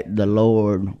and let the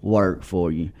Lord work for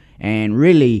you. And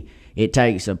really, it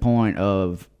takes a point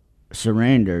of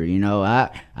surrender.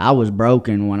 I was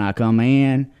broken when I come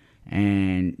in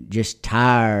and just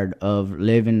tired of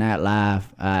living that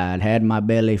life. I'd had my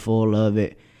belly full of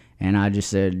it, and I just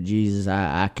said, Jesus,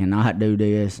 I cannot do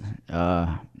this.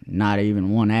 Not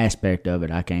even one aspect of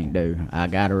it I can't do. I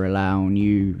got to rely on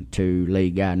you to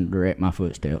lead, guide, and direct my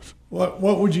footsteps. What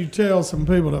would you tell some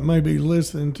people that may be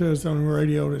listening to us on the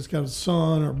radio that's got a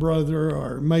son or brother,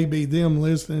 or maybe them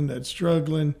listening that's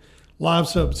struggling,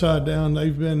 life's upside down,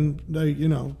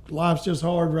 life's just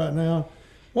hard right now?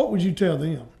 What would you tell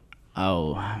them?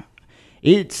 Oh,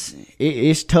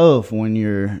 it's tough when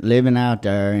you're living out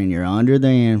there and you're under the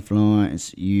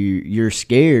influence. You're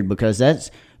scared because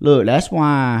that's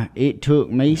why it took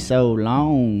me so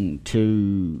long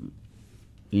to,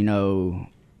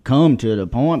 come to the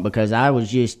point, because I was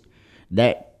just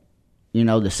that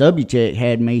the subject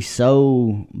had me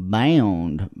so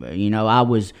bound. I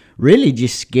was really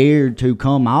just scared to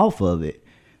come off of it.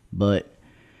 But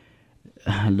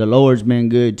the Lord's been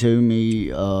good to me,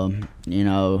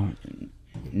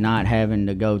 not having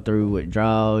to go through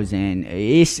withdrawals. And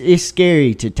it's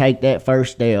scary to take that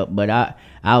first step. But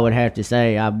I would have to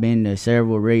say I've been to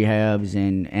several rehabs,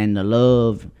 and the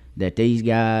love that these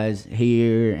guys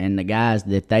here and the guys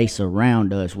that they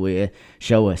surround us with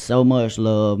show us so much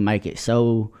love, make it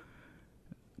so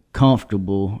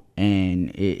comfortable,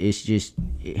 and it's just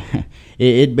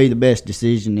it'd be the best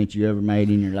decision that you ever made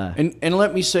in your life. And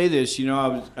let me say this,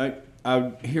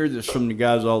 I hear this from the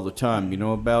guys all the time,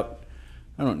 about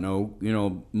I don't know,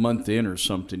 a month in or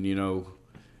something,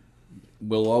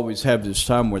 we'll always have this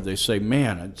time where they say,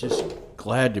 man, I'm just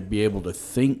glad to be able to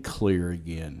think clear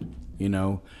again.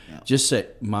 Just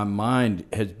that my mind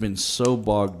has been so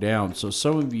bogged down. So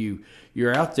some of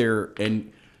you're out there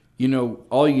and,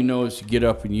 all is to get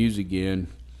up and use again.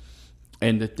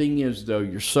 And the thing is, though,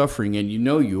 you're suffering, and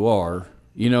you are,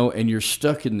 and you're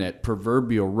stuck in that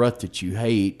proverbial rut that you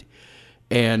hate.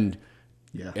 And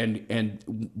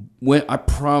when I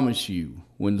promise you,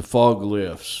 when the fog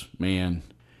lifts, man,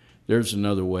 there's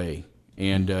another way.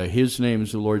 And his name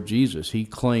is the Lord Jesus. He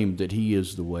claimed that he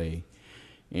is the way.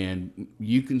 And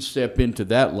you can step into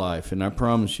that life, and I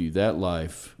promise you that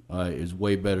life is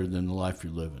way better than the life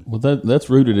you're living. Well, that's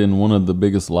rooted in one of the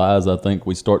biggest lies I think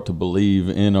we start to believe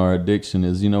in our addiction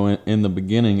is, in the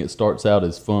beginning it starts out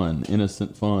as fun,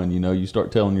 innocent fun. You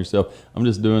start telling yourself, I'm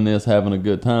just doing this, having a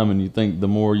good time, and you think the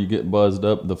more you get buzzed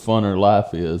up, the funner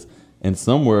life is. And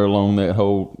somewhere along that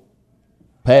whole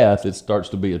path, it starts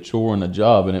to be a chore and a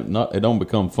job, and it don't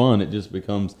become fun. It just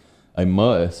becomes a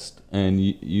must. And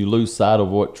you lose sight of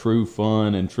what true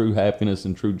fun and true happiness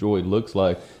and true joy looks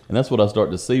like. And that's what I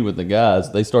start to see with the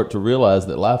guys. They start to realize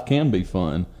that life can be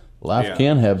fun. Life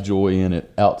can have joy in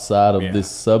it outside of this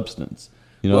substance.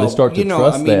 They start to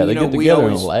trust that. They get together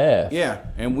and laugh. Yeah,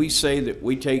 and we say that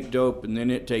we take dope and then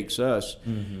it takes us.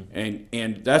 Mm-hmm.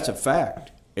 And that's a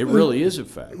fact. It really is a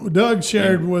fact. Well, Doug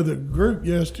shared with a group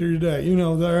yesterday,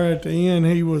 there at the end,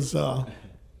 he was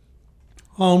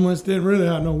homeless, didn't really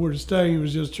have nowhere to stay. He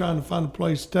was just trying to find a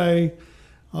place to stay,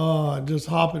 just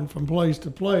hopping from place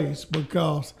to place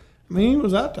because, he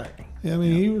was out there.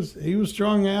 He was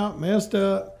strung out, messed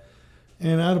up,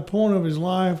 and at a point of his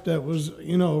life that was,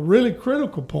 a really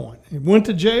critical point. He went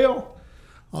to jail.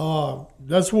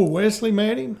 That's where Wesley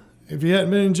met him. If he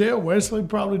hadn't been in jail, Wesley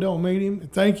probably don't meet him.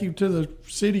 Thank you to the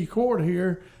city court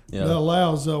here that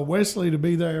allows Wesley to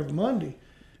be there every Monday.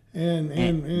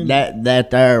 And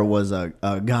that there was a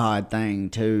God thing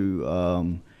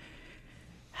too.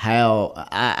 How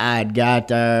I'd got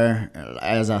there,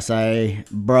 as I say,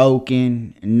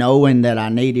 broken, knowing that I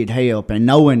needed help, and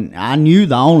knowing I knew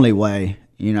the only way.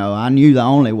 I knew the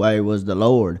only way was the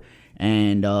Lord.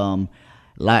 And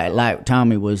like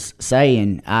Tommy was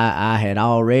saying, I had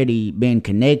already been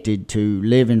connected to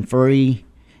Living Free,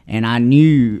 and I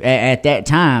knew at that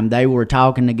time they were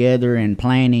talking together and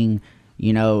planning.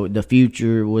 The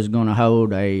future was going to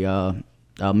hold a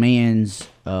men's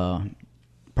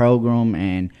program,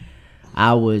 and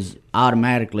I was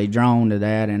automatically drawn to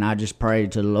that, and I just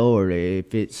prayed to the Lord,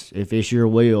 if it's your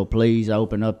will, please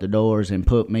open up the doors and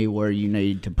put me where you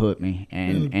need to put me,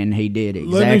 and he did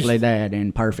exactly that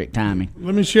in perfect timing.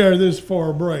 Let me share this before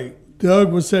a break.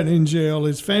 Doug was sitting in jail.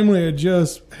 His family had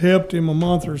just helped him a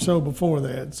month or so before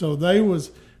that, so they was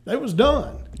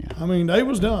done. Yeah. They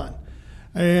was done.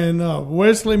 And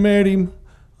Wesley met him.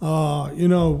 Doug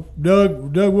wasn't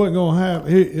going to have.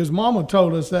 His mama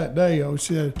told us that day.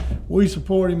 She said, "We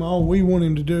support him. All we want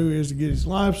him to do is to get his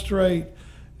life straight."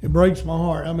 It breaks my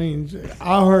heart.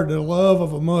 I heard the love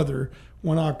of a mother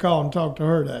when I called and talked to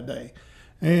her that day.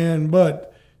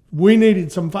 But we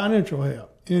needed some financial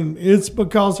help, and it's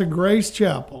because of Grace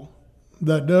Chapel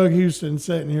that Doug Houston's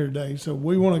sitting here today. So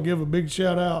we want to give a big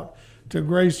shout out to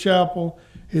Grace Chapel.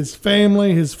 His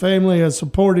family has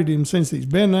supported him since he's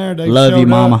been there. Love you,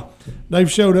 Mama.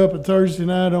 They've showed up at Thursday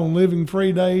night on Living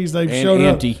Free days. They've showed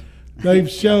up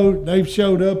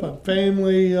at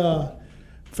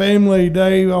family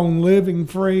day on Living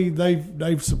Free.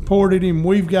 They've supported him.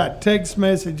 We've got text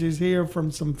messages here from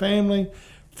some family,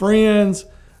 friends.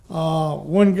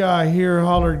 One guy here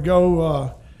hollered,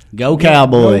 "Go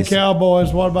Cowboys! Go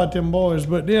Cowboys!" What about them boys?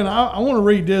 But then I want to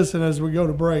read this, and as we go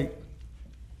to break.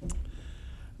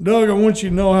 Doug, I want you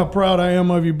to know how proud I am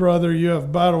of you, brother. You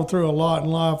have battled through a lot in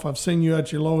life. I've seen you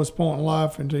at your lowest point in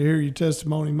life, and to hear your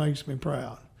testimony makes me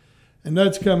proud. And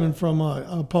that's coming from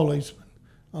a policeman,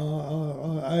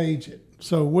 an agent.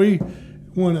 So when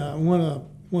a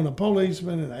when a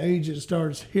policeman and an agent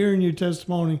starts hearing your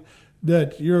testimony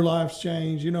that your life's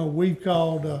changed. You know, we've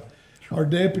called our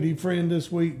deputy friend this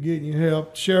week getting you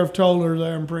help. Sheriff Toller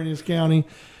there in Prentice County.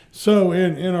 So,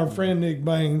 and our friend Nick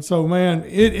Bain. So, man,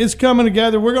 it's coming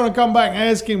together. We're going to come back and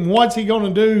ask him what's he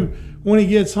going to do when he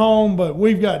gets home. But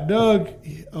we've got Doug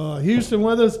Houston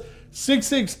with us,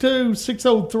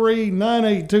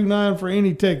 662-603-9829 for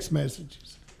any text messages.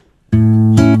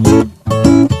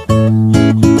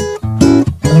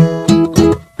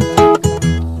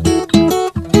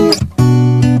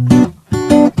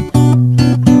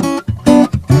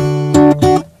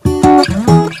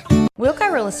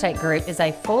 Estate Group is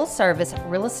a full-service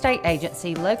real estate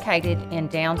agency located in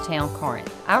downtown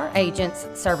Corinth. Our agents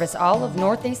service all of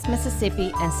Northeast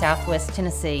Mississippi and Southwest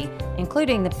Tennessee,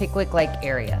 including the Pickwick Lake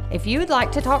area. If you would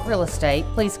like to talk real estate,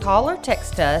 please call or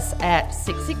text us at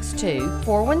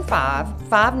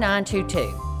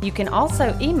 662-415-5922. You can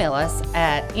also email us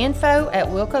at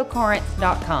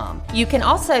info@wilcocorinth.com. You can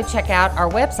also check out our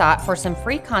website for some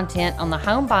free content on the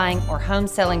home buying or home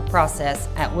selling process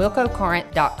at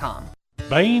wilcocorinth.com.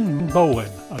 Bain &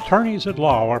 Bowen, attorneys at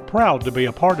law, are proud to be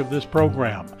a part of this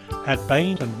program. At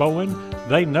Bain & Bowen,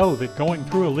 they know that going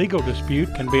through a legal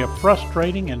dispute can be a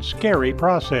frustrating and scary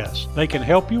process. They can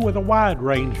help you with a wide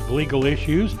range of legal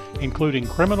issues, including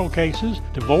criminal cases,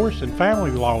 divorce and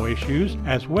family law issues,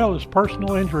 as well as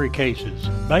personal injury cases.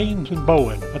 Bain &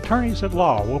 Bowen, attorneys at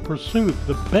law, will pursue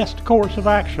the best course of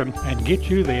action and get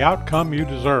you the outcome you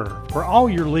deserve. For all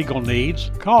your legal needs,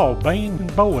 call Bain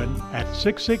 & Bowen at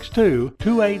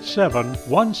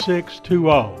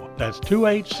 662-287-1620. That's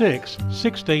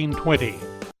 286-1620.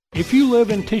 If you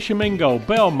live in Tishomingo,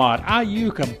 Belmont,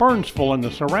 Iuka, Burnsville, and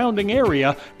the surrounding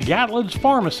area, Gatlin's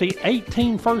Pharmacy,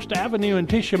 18 First Avenue in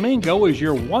Tishomingo is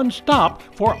your one stop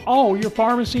for all your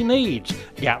pharmacy needs.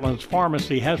 Gatlin's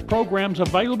Pharmacy has programs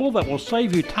available that will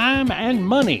save you time and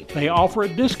money. They offer a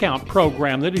discount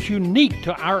program that is unique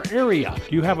to our area.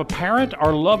 Do you have a parent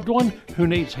or loved one who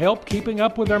needs help keeping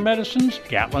up with their medicines?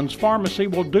 Gatlin's Pharmacy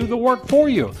will do the work for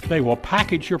you. They will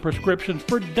package your prescriptions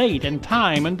for date and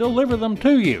time and deliver them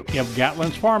to you. Give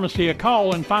Gatlin's Pharmacy a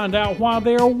call and find out why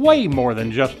they are way more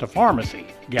than just a pharmacy.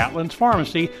 Gatlin's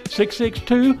Pharmacy,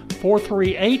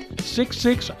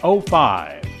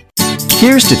 662-438-6605.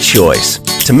 Here's to choice,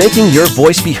 to making your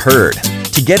voice be heard,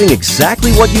 to getting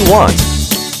exactly what you want,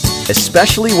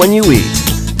 especially when you eat.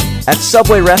 At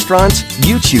Subway restaurants,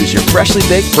 you choose your freshly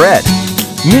baked bread,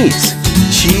 meats,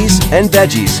 cheese, and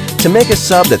veggies to make a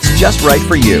sub that's just right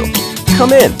for you.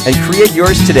 Come in and create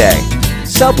yours today.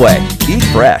 Subway, eat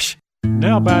fresh.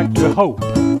 Now back to Hope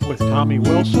with Tommy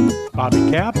Wilson, Bobby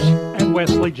Capps, and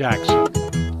Wesley Jackson.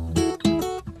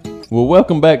 Well,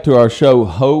 welcome back to our show,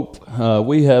 Hope.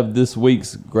 We have this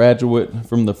week's graduate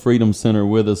from the Freedom Center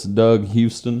with us, Doug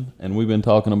Houston, and we've been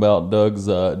talking about Doug's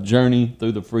journey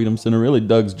through the Freedom Center, really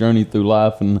Doug's journey through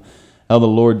life and how the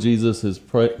Lord Jesus has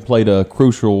played a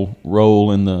crucial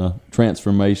role in the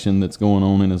transformation that's going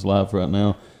on in his life right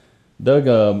now.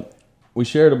 Doug, we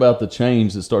shared about the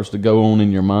change that starts to go on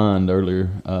in your mind earlier.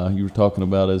 You were talking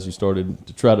about as you started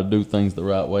to try to do things the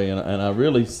right way, and I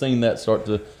really seen that start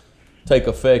to take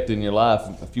effect in your life.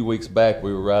 A few weeks back,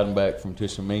 we were riding back from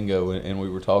Tishomingo, and we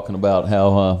were talking about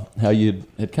how you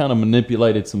had kind of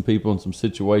manipulated some people and some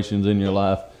situations in your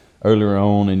life earlier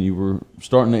on, and you were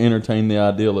starting to entertain the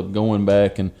ideal of going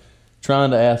back and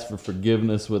trying to ask for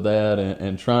forgiveness with that,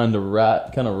 and trying to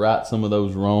right some of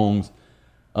those wrongs.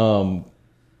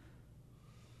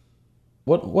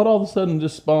 What all of a sudden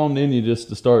just spawned in you just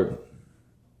to start,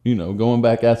 going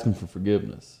back asking for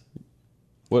forgiveness?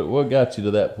 What got you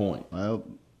to that point? Well,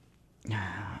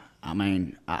 I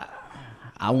mean,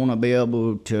 I want to be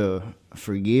able to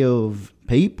forgive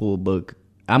people, but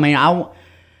I mean,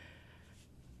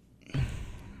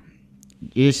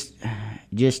 just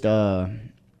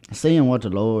seeing what the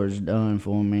Lord's done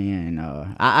for me, and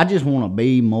I just want to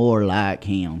be more like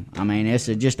Him. I mean, it's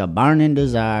just a burning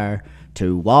desire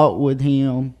to walk with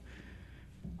Him,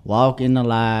 walk in the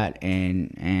light,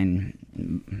 and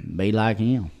be like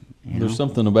Him. There's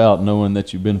something about knowing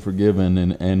that you've been forgiven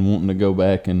and wanting to go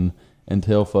back and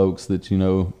tell folks that, I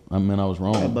was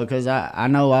wrong. Because I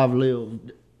know I've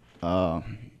lived a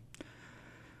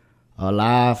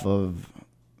life of,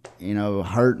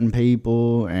 hurting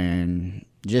people and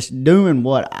just doing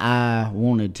what I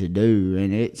wanted to do.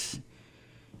 And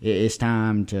it's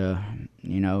time to,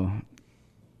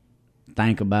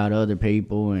 think about other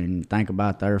people and think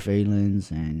about their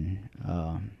feelings, and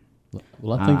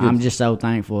I'm just so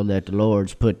thankful that the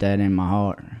Lord's put that in my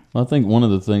heart. I think one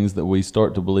of the things that we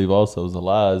start to believe also is a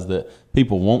lie is that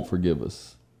people won't forgive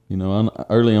us. You know,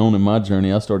 early on in my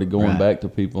journey, I started going back to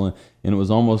people, and it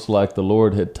was almost like the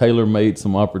Lord had tailor-made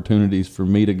some opportunities for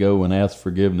me to go and ask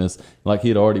forgiveness. Like he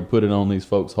had already put it on these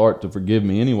folks' heart to forgive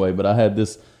me anyway, but I had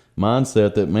this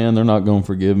mindset that, man, they're not going to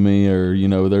forgive me, or, you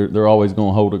know, they're always going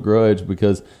to hold a grudge,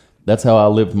 because that's how I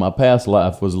lived my past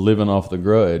life, was living off the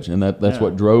grudge. And that's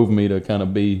what drove me to kind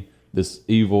of be this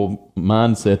evil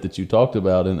mindset that you talked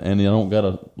about. And I don't got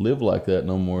to live like that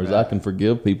no more. Is I can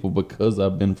forgive people because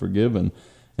I've been forgiven.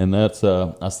 And that's,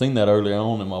 I seen that early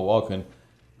on in my walk, and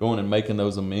going and making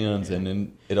those amends. And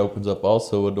then it opens up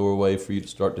also a doorway for you to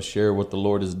start to share what the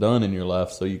Lord has done in your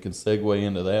life, so you can segue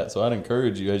into that. So I'd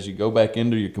encourage you, as you go back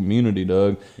into your community,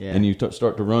 Doug, and you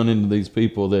start to run into these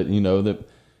people that, you know, that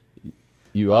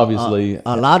you obviously...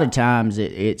 a lot of times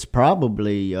it's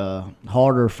probably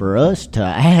harder for us to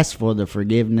ask for the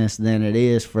forgiveness than it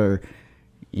is for,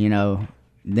 you know,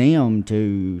 them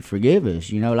to forgive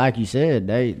us. You know, like you said,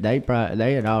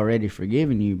 they had already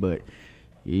forgiven you, but,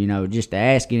 you know, just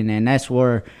asking. And that's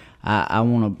where I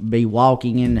want to be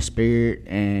walking in the Spirit,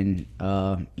 and,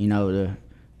 you know,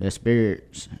 the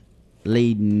Spirit's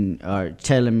leading or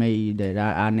telling me that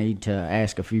I need to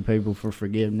ask a few people for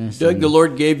forgiveness. Doug, the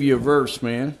Lord gave you a verse,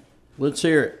 man. Let's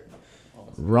hear it.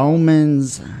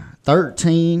 Romans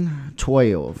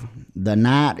 13:12. The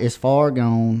night is far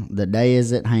gone, the day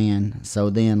is at hand. So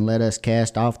then let us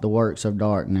cast off the works of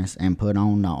darkness and put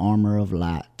on the armor of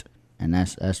light. And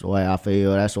that's the way I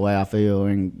feel. That's the way I feel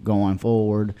in going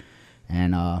forward.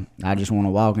 And I just want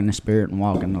to walk in the Spirit and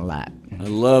walk in the light. I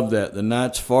love that. The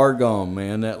night's far gone,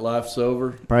 man. That life's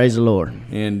over. Praise the Lord.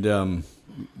 And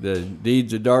the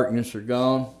deeds of darkness are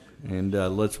gone. And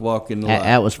let's walk in the light.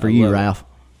 That was for you, Ralph.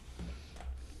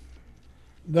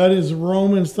 That is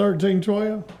Romans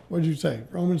 13:12. What'd you say?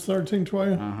 Romans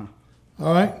 13:12? Uh-huh.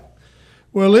 All right.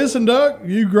 Well, listen, Doug,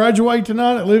 you graduate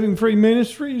tonight at Living Free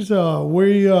Ministries.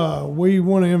 We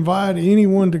want to invite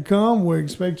anyone to come. We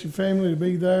expect your family to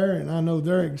be there, and I know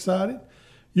they're excited.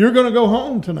 You're going to go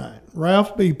home tonight.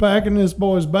 Ralph be packing this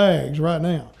boy's bags right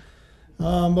now.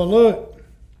 But look,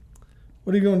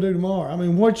 what are you going to do tomorrow? I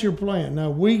mean, what's your plan? Now,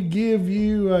 we give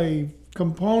you a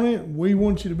component. We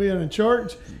want you to be in a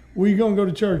church. Where you going to go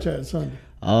to church at Sunday?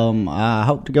 I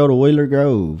hope to go to Wheeler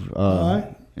Grove. All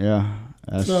right. Yeah.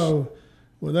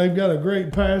 Well, they've got a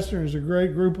great pastor. There's a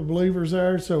great group of believers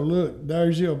there. So, look,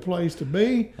 there's you a place to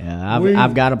be. Yeah,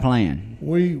 I've got a plan.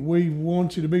 We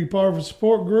want you to be part of a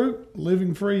support group.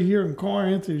 Living Free here in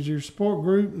Corinth is your support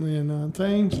group and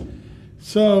things.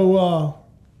 So,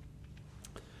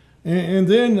 and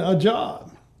then a job.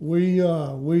 We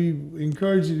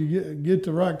encourage you to get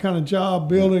the right kind of job,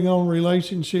 building on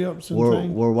relationships and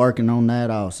things. We're working on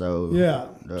that also. Yeah.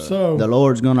 So the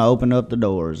Lord's going to open up the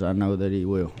doors. I know that He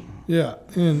will. Yeah,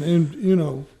 and you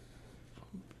know,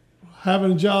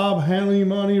 having a job, handling your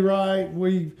money right.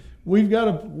 We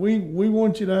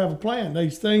want you to have a plan.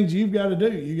 These things you've got to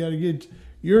do. You got to get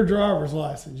your driver's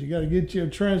license. You got to get your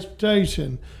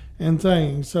transportation and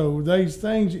things. So these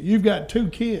things, you've got 2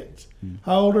 kids.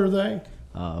 How old are they?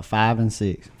 5 and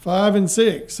 6. 5 and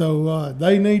 6. So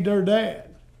they need their dad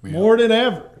more than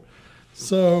ever.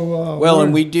 So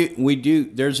and we do.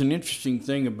 There's an interesting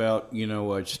thing about, you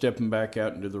know, stepping back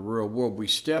out into the real world. We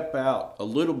step out a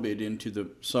little bit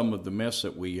into some of the mess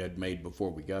that we had made before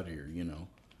we got here. You know,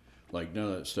 like none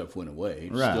of that stuff went away.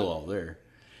 It's still all there.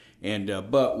 And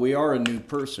but we are a new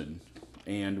person,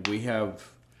 and we have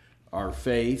our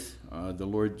faith, the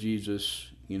Lord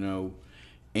Jesus, you know,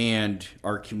 and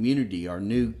our community, our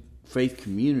new faith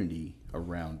community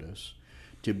around us,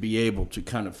 to be able to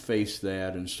kind of face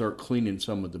that and start cleaning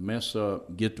some of the mess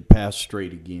up, get the past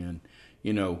straight again,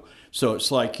 you know. So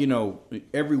it's like, you know,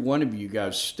 every one of you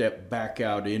guys step back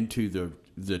out into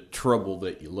the trouble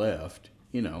that you left,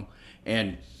 you know,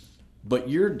 but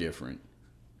you're different,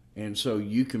 and so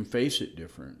you can face it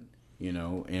different, you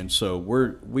know. And so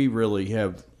we really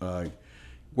have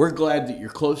we're glad that you're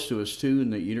close to us too,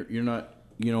 and that you're not,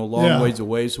 you know, a long ways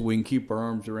away, so we can keep our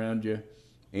arms around you.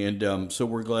 And so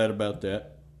we're glad about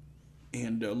that,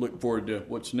 and look forward to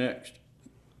what's next.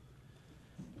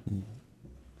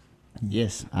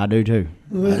 Yes, I do too.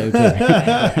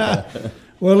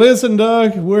 Well, listen,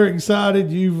 Doug, we're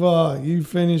excited. You've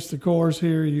finished the course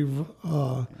here. You've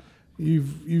done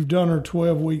our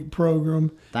 12-week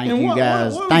program. Thank you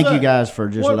guys. Thank you guys for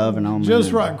just loving on me.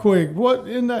 Just right quick, what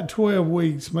in that 12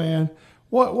 weeks, man?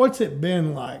 What's it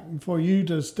been like for you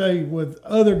to stay with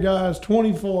other guys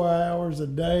 24 hours a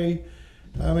day?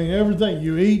 I mean, everything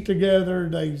you eat together.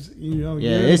 You're in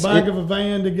the back of a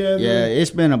van together. Yeah,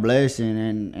 it's been a blessing,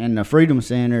 and the Freedom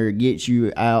Center gets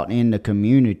you out in the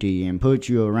community and puts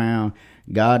you around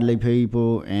godly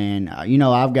people, and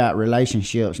I've got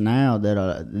relationships now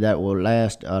that will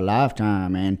last a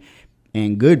lifetime,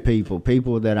 and good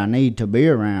people that I need to be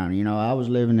around. I was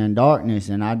living in darkness,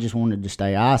 and I just wanted to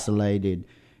stay isolated,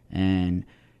 and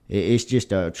it's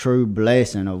just a true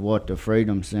blessing of what the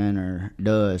Freedom Center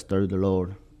does through the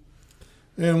Lord.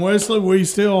 And Wesley, we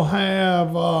still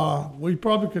have, we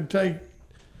probably could take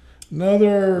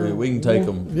another. Yeah, we can take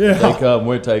them. Yeah. They come,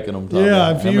 we're taking them. Tommy.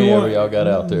 Yeah, How many of y'all got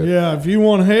out there? Yeah, if you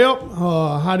want help,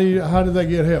 how do they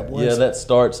get help, Wesley? Yeah, that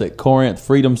starts at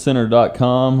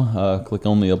CorinthFreedomCenter.com. Click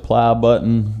on the apply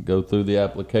button, go through the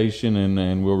application,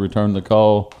 and we'll return the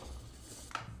call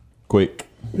quick.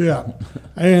 Yeah.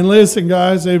 And listen,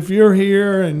 guys, if you're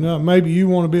here and maybe you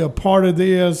want to be a part of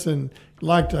this and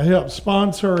like to help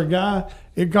sponsor a guy,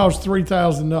 it costs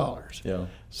 $3,000. Yeah.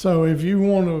 So if you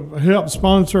want to help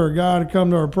sponsor a guy to come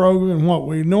to our program, what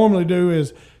we normally do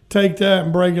is take that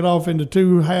and break it off into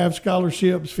 2 half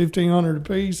scholarships, $1,500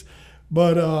 apiece.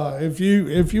 But if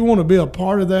you want to be a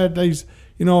part of that,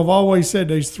 I've always said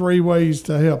there's 3 ways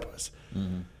to help us.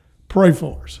 Mm-hmm. Pray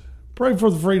for us. Pray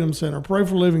for the Freedom Center. Pray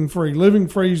for Living Free. Living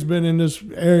Free's been in this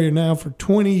area now for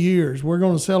 20 years. We're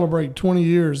going to celebrate 20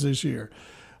 years this year.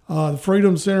 The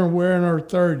Freedom Center, we're in our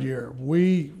 3rd year.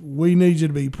 We need you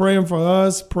to be praying for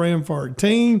us, praying for our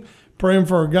team, praying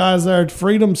for our guys there at the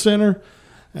Freedom Center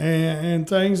and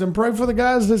things, and pray for the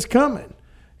guys that's coming,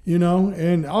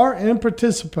 and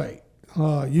participate.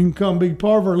 You can come be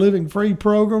part of our Living Free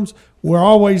programs. We're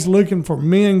always looking for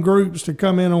men groups to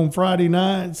come in on Friday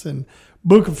nights and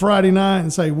book a Friday night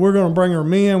and say, we're going to bring our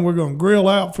men, we're going to grill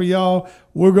out for y'all,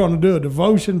 we're going to do a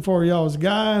devotion for y'all as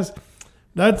guys.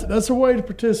 That's a way to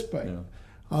participate. Yeah.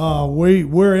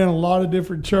 We're in a lot of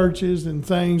different churches and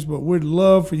things, but we'd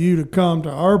love for you to come to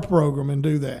our program and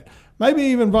do that. Maybe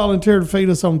even volunteer to feed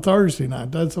us on Thursday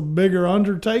night. That's a bigger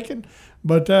undertaking,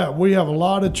 but we have a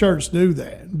lot of church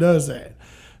does that.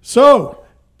 So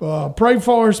pray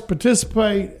for us,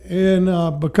 participate,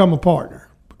 and become a partner.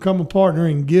 Become a partner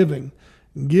in giving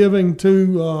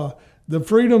to the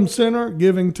Freedom Center,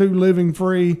 giving to Living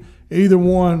Free. Either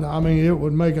one, it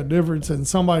would make a difference in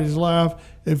somebody's life.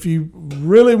 If you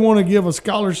really want to give a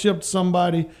scholarship to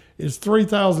somebody, it's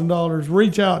 $3,000.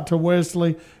 Reach out to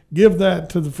Wesley, give that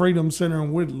to the Freedom Center,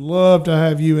 and we'd love to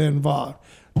have you involved.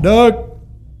 Doug,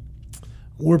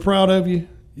 we're proud of you.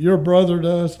 Your brother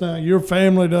does now. Your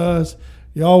family does.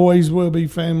 You always will be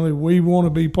family. We want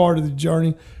to be part of the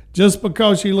journey. Just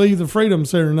because you leave the Freedom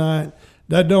Center tonight,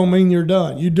 that don't mean you're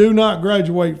done. You do not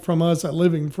graduate from us at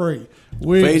Living Free.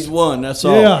 Phase 1, that's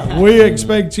all. Yeah, we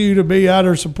expect you to be at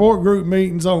our support group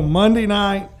meetings on Monday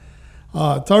night,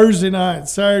 Thursday night,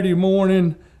 Saturday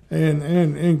morning,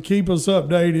 and keep us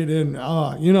updated. And,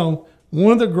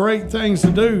 one of the great things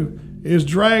to do is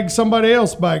drag somebody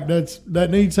else back that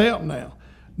needs help now.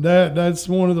 That's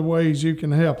one of the ways you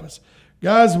can help us.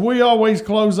 Guys, we always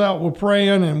close out with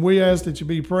praying, and we ask that you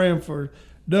be praying for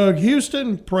Doug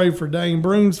Houston, pray for Dane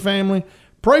Broom's family,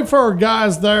 pray for our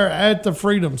guys there at the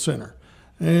Freedom Center,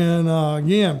 and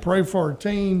again, pray for our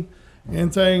team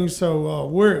and things. So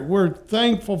we're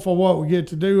thankful for what we get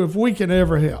to do. If we can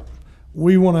ever help,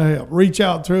 we want to help. Reach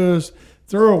out to us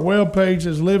through our webpage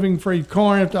is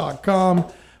livingfreecorinth.com,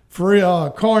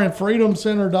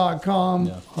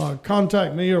 CorinthFreedomCenter.com.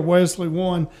 Contact me or Wesley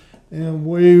One, and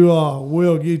we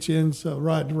will get you in the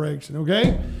right direction.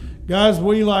 Okay. Guys,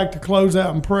 we like to close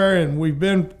out in prayer, and we've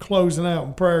been closing out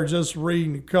in prayer just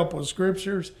reading a couple of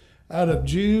scriptures out of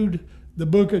Jude, the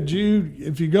book of Jude.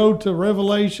 If you go to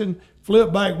Revelation,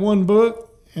 flip back one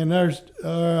book, and there's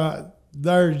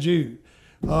Jude.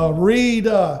 Read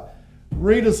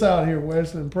us out here,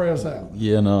 Wesley, and pray us out.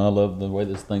 Yeah, no, I love the way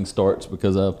this thing starts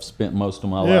because I've spent most of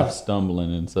my life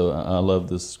stumbling, and so I love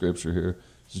this scripture here.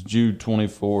 It's Jude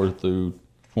 24 through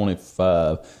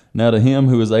 25. Now to him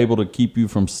who is able to keep you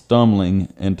from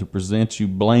stumbling and to present you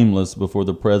blameless before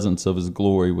the presence of his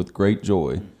glory with great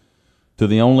joy, to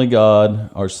the only God,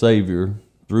 our Savior,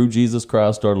 through Jesus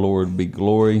Christ our Lord, be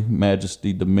glory,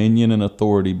 majesty, dominion, and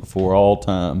authority before all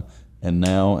time, and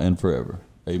now and forever.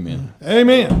 Amen.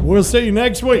 Amen. We'll see you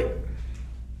next week.